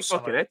looking right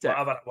fucking at it.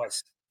 Whatever it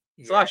was.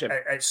 Yeah, Slash him.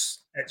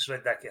 It's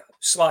ridiculous.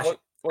 Slash him.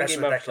 It's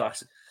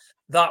ridiculous.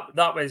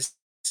 That was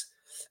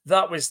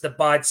the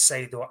bad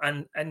side though.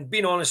 And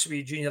being honest with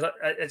you, Junior,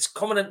 it's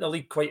coming into the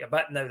league quite a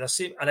bit now.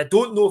 And I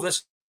don't know if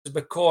this is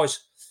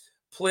because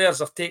players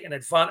have taken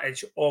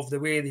advantage of the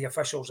way the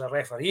officials are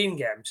refereeing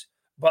games,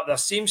 but there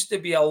seems to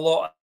be a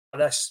lot of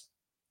this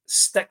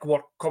stick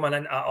work coming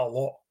into it a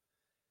lot.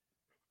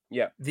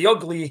 Yeah. The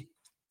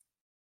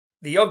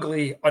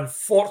ugly,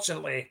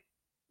 unfortunately,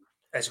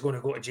 is going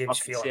to go to James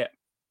Phelan.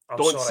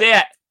 Don't say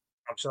it.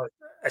 I'm sorry.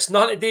 It's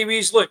nothing to do with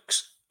his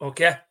looks,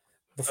 okay?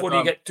 Before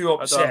you get too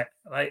upset,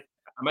 right?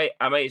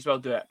 I might as well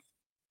do it.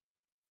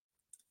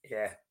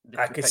 Yeah.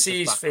 I can see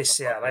his face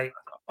there, right?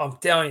 I'm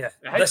telling you.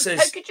 How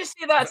could you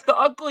say that's the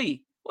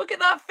ugly? Look at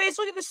that face.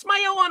 Look at the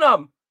smile on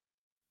him.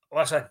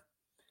 Listen.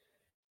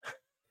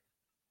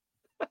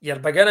 You're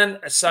beginning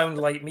to sound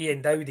like me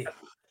and Dowdy,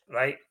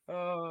 right?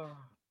 Oh. You're beginning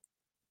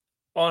to sound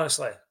like me and Dowdy. Right? You're beginning to sound like me and Dowdy. Right? You're beginning to sound like me and Dowdy. Right? You're beginning to sound like me and Dowdy. Right? You're beginning to sound like me and Dowdy. Right?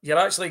 Honestly, you're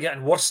actually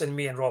getting worse than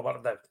me and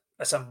Robert Dowd.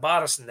 It's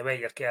embarrassing the way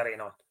you're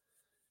carrying on.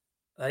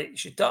 Right? You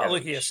should take a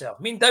look at yourself.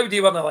 Me and Dowdy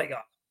weren't like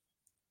that.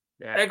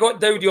 Yeah. I got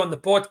Dowdy on the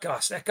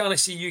podcast. I can't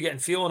see you getting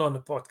Phelan on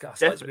the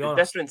podcast. Let's be The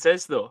honest. difference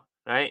is, though,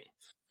 right?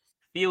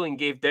 Phelan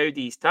gave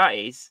Dowdy his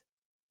tatties,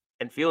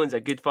 and Phelan's a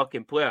good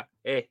fucking player.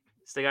 Hey,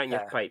 stick out in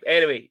your pipe.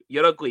 Anyway,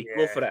 you're ugly.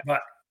 Go for it.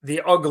 But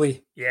the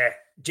ugly,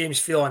 James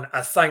Phelan,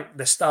 I think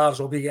the Stars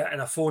will be getting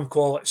a phone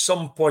call at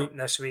some point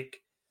this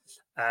week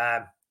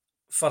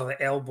for the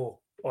elbow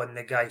on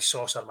the guy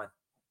Saucerman.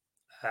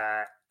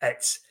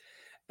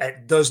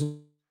 It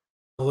doesn't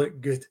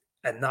look good,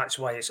 and that's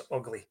why it's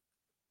ugly.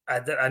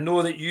 I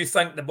know that you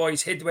think the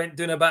boy's head went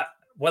down a bit,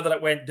 whether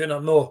it went down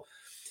or no.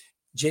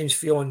 James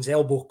Phelan's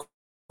elbow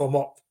come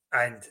up,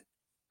 and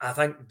I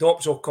think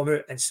Dops will come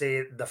out and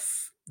say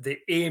the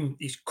aim,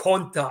 his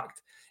contact,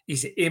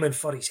 he's aiming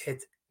for his head,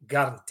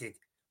 guaranteed.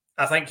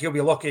 I think he'll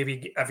be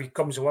lucky if he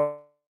comes away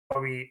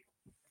with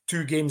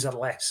 2 games or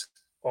less,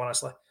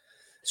 honestly.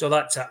 So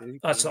that's it.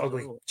 That's the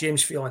ugly.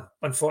 James Phelan,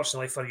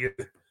 unfortunately for you.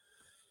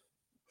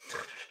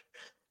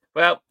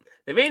 Well,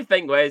 the main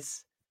thing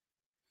was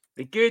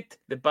the good,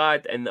 the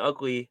bad, and the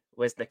ugly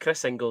was the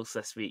Chris Ingles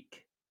this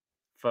week.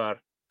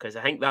 Because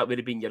I think that would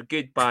have been your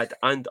good, bad,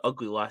 and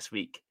ugly last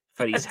week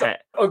for his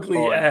hit.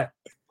 Ugly,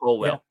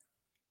 Colwell.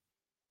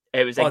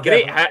 It was a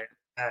great hit.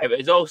 It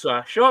was also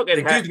a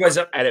shocking hit,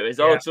 and it was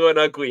also an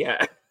ugly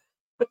hit.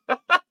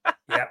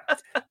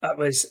 That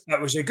was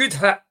a good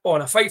hit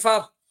on a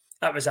fifer.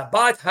 That was a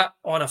bad hit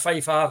on a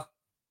fifer,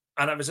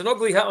 and it was an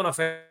ugly hit on a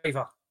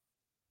fifer.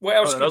 What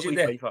else could you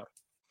do?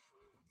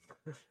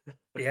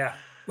 Yeah,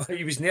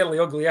 he was nearly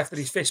ugly after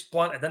his face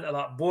planted into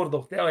that board,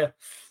 I'll tell you.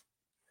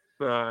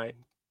 Right.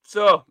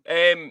 So,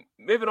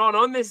 moving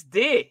on this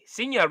day,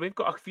 Senior, we've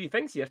got a few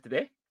things here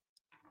today.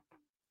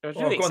 I was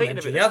really excited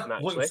about this one,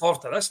 actually. Looking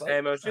forward to this.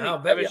 I was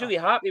really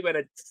happy when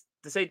I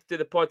decided to do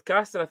the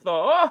podcast, and I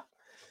thought,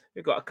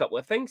 we've got a couple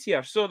of things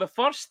here. So the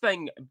first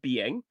thing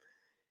being,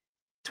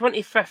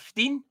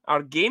 2015,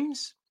 our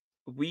games,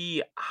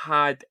 we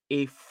had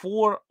a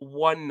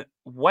 4-1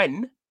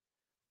 win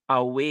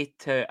away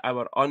to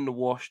our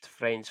unwashed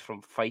friends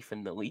from Fife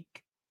in the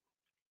league.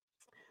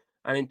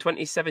 And in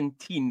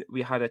 2017,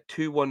 we had a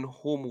 2-1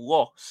 home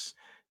loss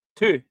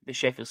to the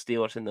Sheffield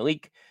Steelers in the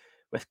league,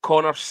 with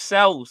Connor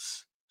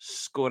Sells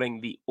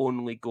scoring the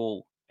only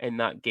goal in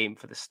that game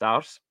for the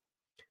Stars.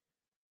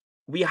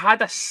 We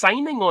had a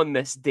signing on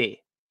this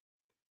day.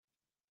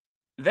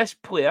 This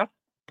player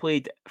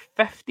played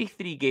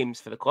 53 games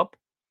for the club,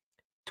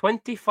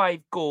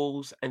 25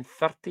 goals and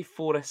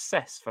 34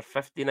 assists for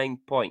 59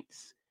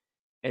 points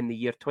in the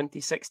year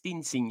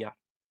 2016 Senior.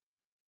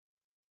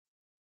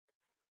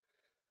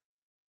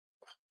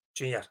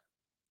 Junior,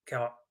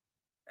 come up.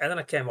 And then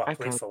I came up I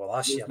played for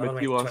last year,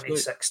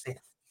 2016.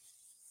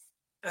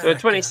 So in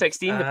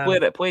 2016, the player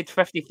that played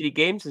 53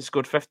 games and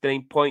scored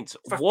 59 points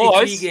 53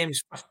 was...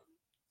 games.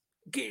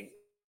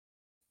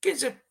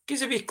 Gives a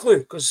wee clue,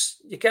 because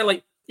you can't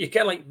like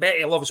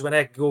Betty loves when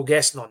I go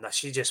guessing on this.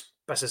 She just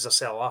pisses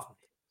herself laughing.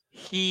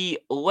 He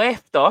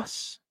left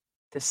us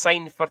to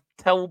sign for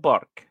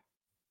Tilburg.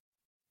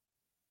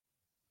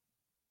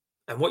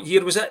 And what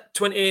year was it?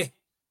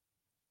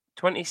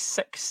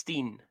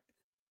 2016.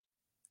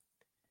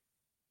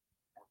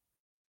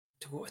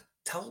 To go to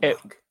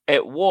Tilburg?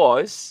 It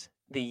was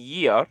the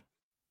year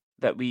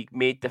that we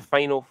made the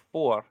Final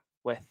Four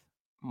with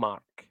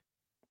Mark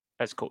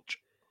as coach.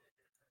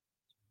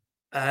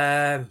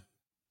 Is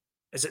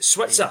it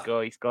Switzer? There you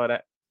go, he's got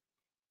it.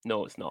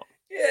 No, it's not.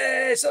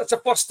 Yes, that's the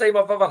first time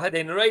I've ever had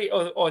any right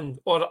on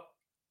or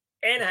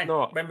anything.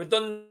 When we've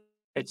done,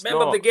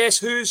 remember the Guess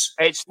Who's?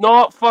 It's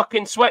not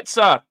fucking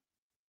Switzer.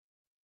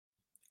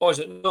 Oh, is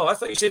it? No, I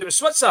thought you said it was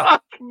Switzer.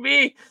 Fuck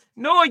me.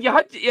 No,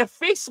 your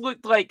face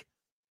looked like,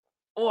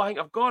 I think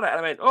I've got it. And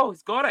I went,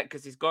 he's got it,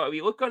 because he's got a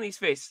wee look on his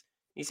face.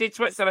 He said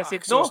Switzer. I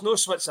said, no. It's no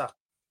Switzer.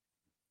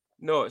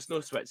 No, it's no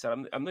Switzer.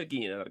 I'm not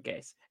giving you another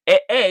guess.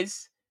 It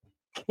is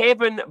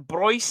Kevin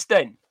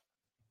Broyston.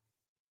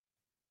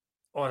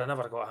 Oh, I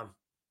never got him.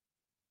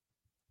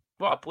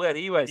 What a player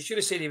he was. You should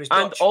have said he was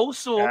Dutch. And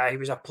also... he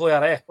was a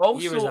player,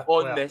 Also, player.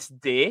 On this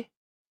day,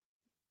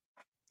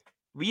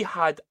 we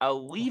had a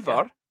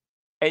lever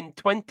in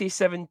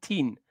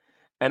 2017.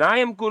 And I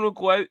am going to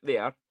go out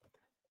there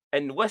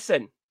and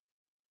listen,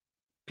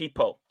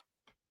 people,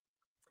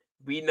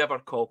 we never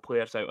call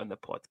players out on the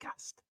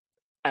podcast.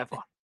 Ever.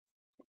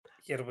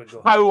 Here we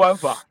go.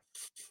 However,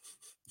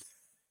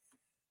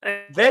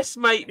 this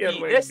might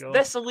be,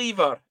 this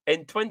lever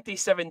in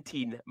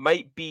 2017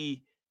 might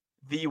be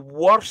the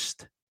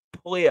worst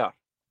player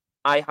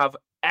I have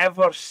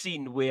ever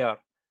seen wear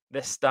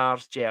the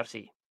Stars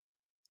jersey.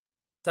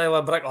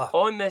 Tyler Brickler.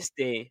 On this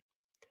day,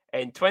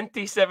 in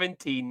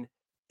 2017,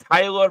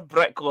 Tyler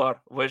Brickler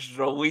was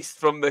released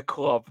from the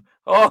club.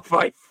 Oh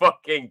my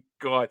fucking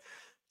God.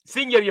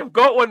 Senior, you've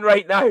got one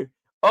right now.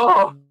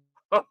 Oh,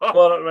 I've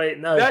got it right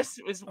now.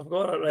 I've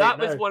got it right now. That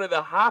was one of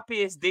the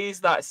happiest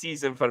days that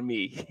season for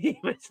me. He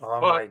was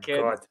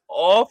fucking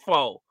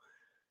awful.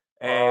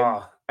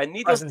 And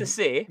needless to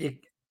say,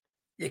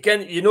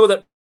 you know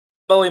that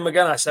Billy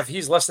McGuinness, if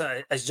he's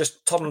listening, has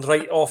just turned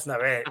right off now.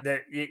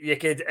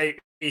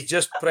 He's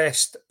just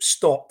pressed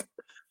stop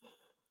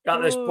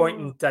at this point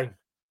in time.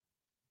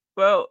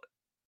 Well,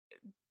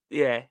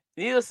 yeah.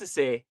 Needless to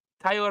say,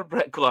 Tyler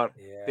Brickler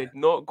did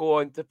not go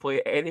on to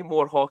play any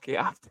more hockey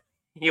after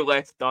he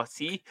left us.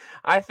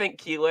 I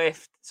think he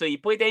left. So he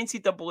played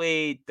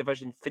NCAA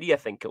Division 3, I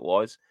think it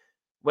was.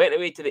 Went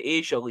away to the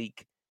Asia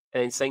League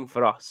and then signed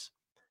for us.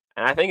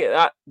 And I think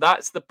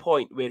that's the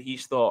point where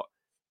he's thought,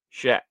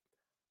 shit,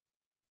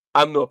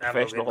 I'm not a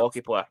professional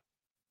hockey player.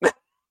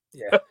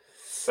 Yeah.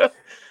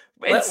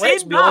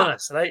 Let's be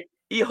honest, right?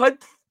 He had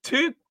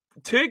two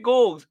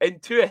goals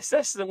and 2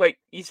 assists in like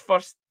his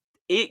first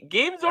 8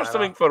 games or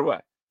something for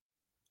what?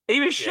 He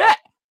was shit.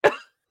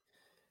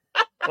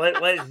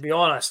 Let's be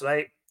honest,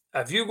 right?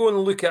 If you go and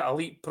look at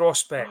elite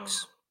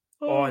prospects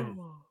on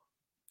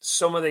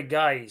some of the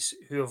guys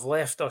who have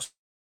left us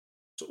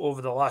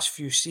over the last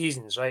few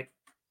seasons, right?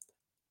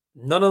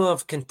 None of them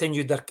have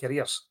continued their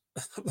careers.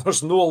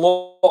 There's no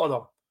lot of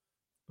them.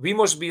 We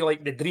must be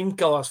like the dream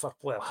killers for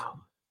players.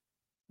 Wow.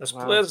 There's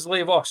players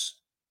leave us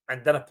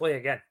and didn't play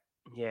again.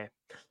 Yeah.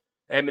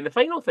 And the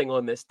final thing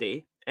on this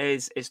day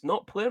is it's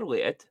not player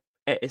related,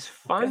 it is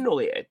fan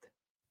related.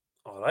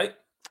 All right.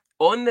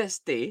 On this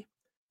day,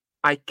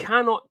 I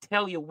cannot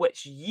tell you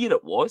which year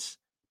it was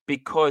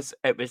because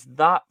it was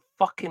that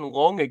fucking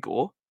long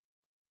ago,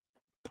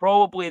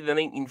 probably the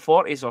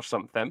 1940s or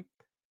something.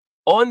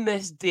 On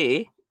this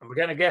day... Am I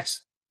going to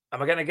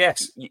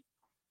guess?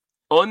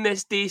 On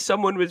this day,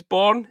 someone was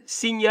born.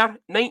 Senior,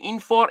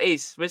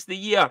 1940s was the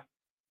year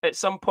at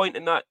some point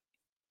in that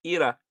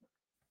era.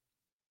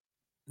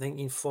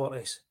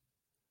 1940s.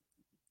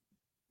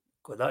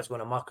 God, that's going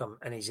to mark him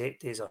in his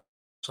 80s or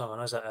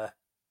something, is it?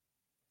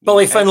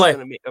 Billy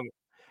Finlay.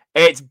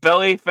 It's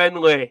Billy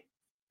Finlay.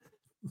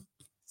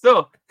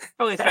 So,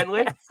 Billy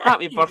Finlay,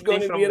 happy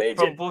birthday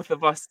from both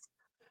of us.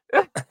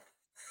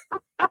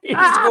 He's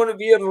going to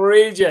be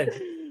enraging.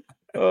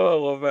 Oh, I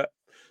love it.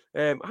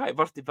 Happy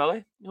birthday,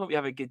 Billy. Hope you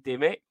have a good day,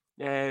 mate.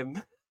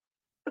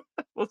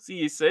 We'll see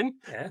you soon.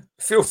 Yeah.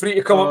 Feel free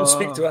to come up and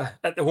speak to her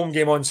at the home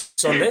game on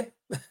Sunday.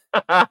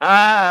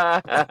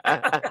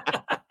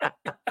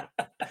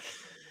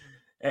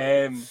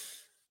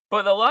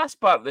 But the last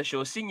part of the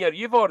show, Senior,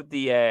 you've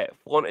already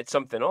flaunted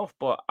something off,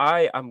 but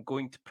I am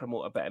going to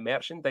promote a bit of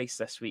merchandise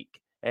this week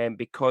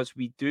because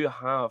we do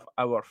have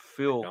our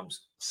full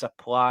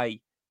supply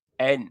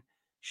in.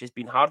 She's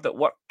been hard at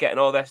work getting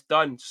all this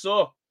done.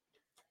 So,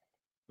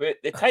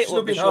 the title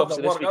of the show this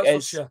week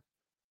is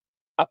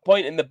A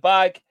Point in the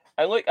Bag.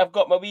 And look, I've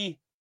got my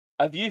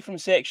A View from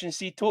Section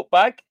C tote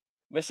bag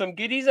with some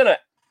goodies in it.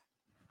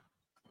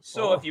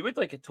 So if you would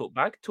like a tote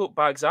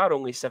bags are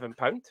only £7.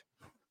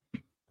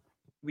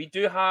 We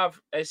do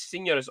have, as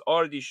Senior has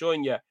already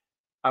shown you,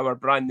 our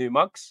brand new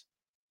mugs.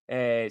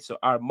 So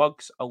our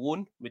mugs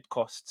alone would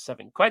cost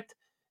 £7.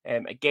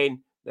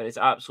 Again, there is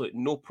absolutely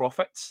no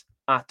profits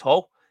at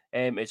all.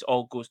 It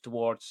all goes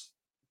towards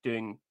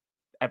doing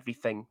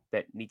everything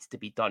that needs to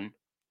be done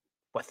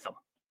with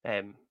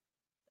them.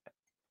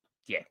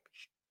 Yeah,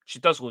 she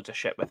does loads of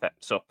shit with it.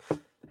 So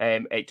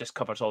it just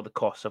covers all the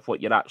costs of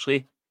what you're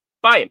actually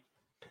buying.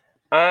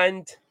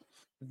 And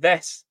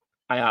this,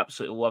 I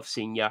absolutely love,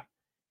 Senior.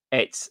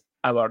 It's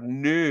our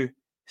new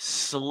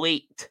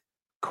slate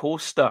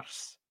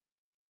coasters.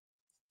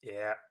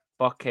 Yeah.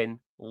 Fucking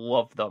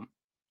love them.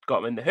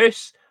 Got them in the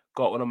house.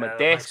 Got one on my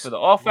desk for the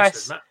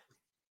office.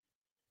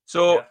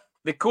 So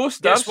the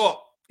coasters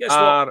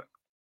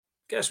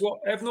Guess what?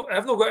 I've not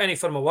got any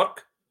for my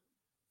work.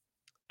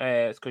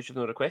 It's because you've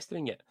not requested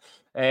it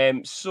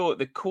yet. So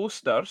the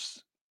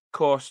coasters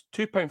cost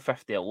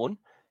 £2.50 alone.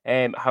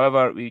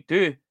 However, we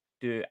do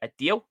a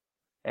deal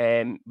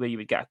where you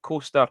would get a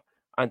coaster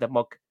and a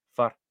mug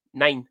for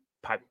 £9.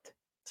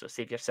 So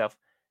save yourself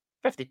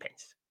 50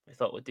 pence. I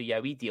thought we'd do a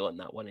wee deal on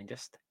that one and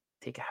just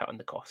take a hit on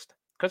the cost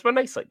because we're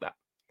nice like that.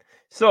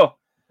 So,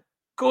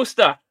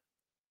 coaster,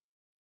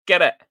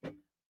 get it.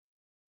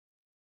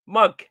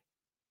 Mug,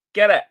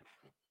 get it.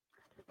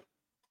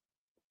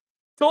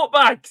 Tote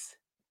bags,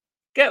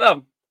 get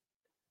them.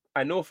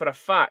 I know for a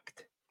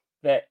fact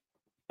that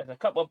there's a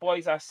couple of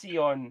boys I see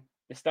on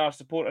the Star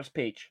Supporters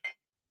page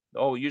that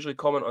all usually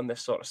comment on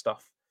this sort of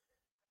stuff.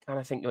 I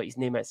can't think what his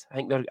name is. I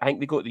think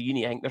they go to the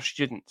uni. I think they're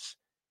students,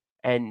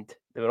 and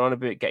they were on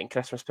about getting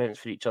Christmas presents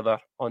for each other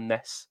on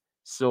this.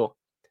 So,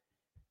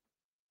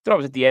 drop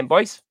us a DM,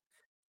 boys.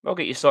 I'll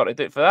get you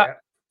sorted out for that.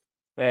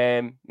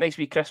 Yeah. Nice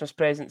wee Christmas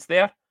presents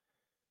there.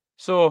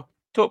 So,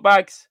 tote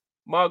bags,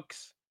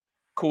 mugs,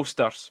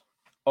 coasters,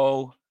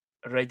 all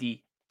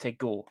ready to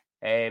go.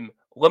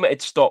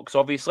 Limited stocks,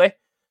 obviously,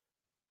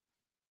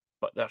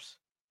 but there's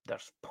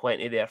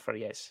plenty there for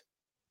you.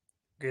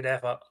 Good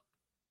effort.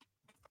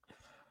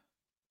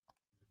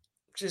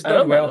 She's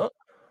done well.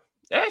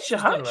 Yeah, she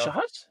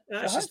has.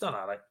 Yeah, she's done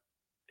all right.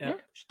 Yeah,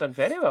 she's done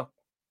very well.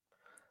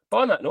 But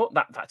on that note,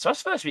 that's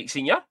us for this week,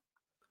 Senior.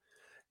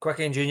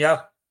 Quickie,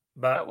 Junior.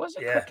 But that was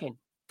a quickie.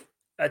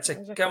 It's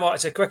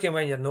a quickie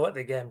when you're not at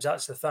the games.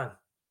 That's the thing.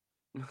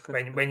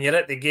 when you're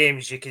at the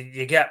games, you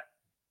get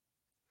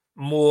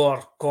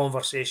more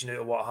conversation out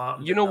of what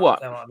happened. You know and that,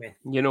 what? you know what I mean?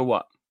 You know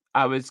what?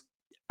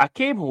 I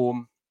came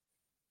home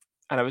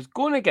and I was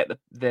going to get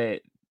the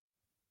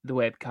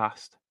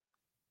webcast.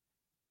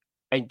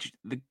 And do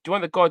you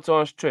want the God's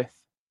honest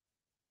truth?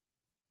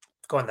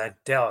 Go on then,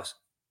 tell us.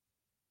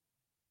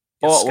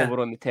 Your Ottawa skin. were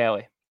on the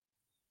telly.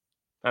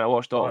 And I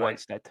watched Ottawa Alright.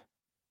 instead.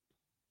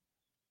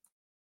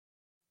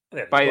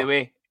 There we By go. the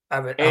way, I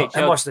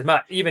NHL must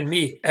admit, even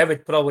me, I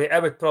would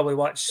probably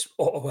watch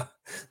Ottawa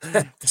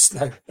just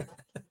now.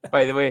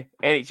 By the way,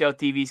 NHL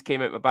TVs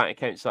came out my bank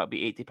account, so that'll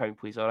be £80,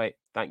 please. All right,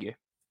 thank you.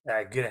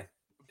 Good.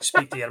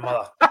 Speak to your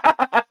mother.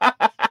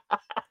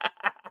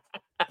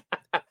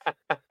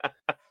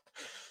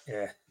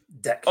 Yeah,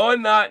 dick.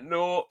 On that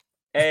note,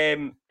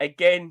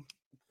 again,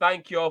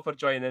 thank you all for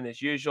joining in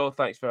as usual.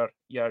 Thanks for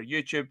your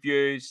YouTube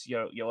views,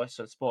 your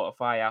listen on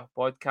Spotify, Apple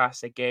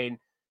Podcasts. Again,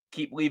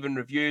 keep leaving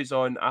reviews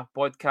on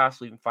Apple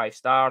Podcasts, leaving 5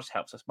 stars,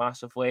 helps us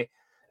massively.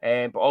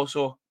 But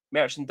also,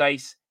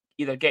 merchandise,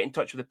 either get in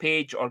touch with the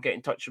page or get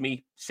in touch with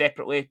me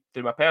separately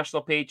through my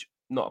personal page,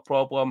 not a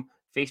problem.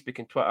 Facebook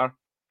and Twitter.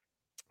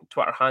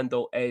 Twitter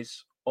handle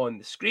is on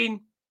the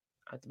screen.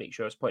 I had to make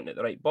sure I was pointing at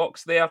the right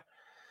box there.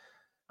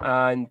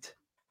 And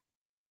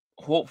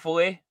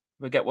hopefully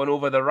we get one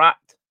over the Rat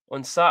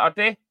on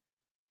Saturday.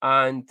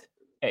 And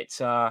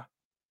it's a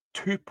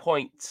 2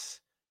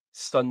 points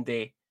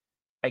Sunday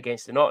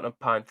against the Nottingham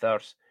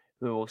Panthers.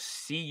 We will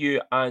see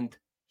you and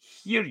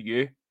hear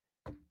you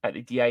at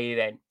the DIA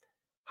then.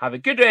 Have a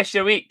good rest of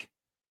your week.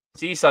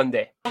 See you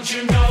Sunday. Don't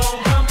you know,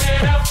 pump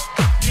it up.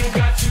 You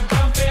got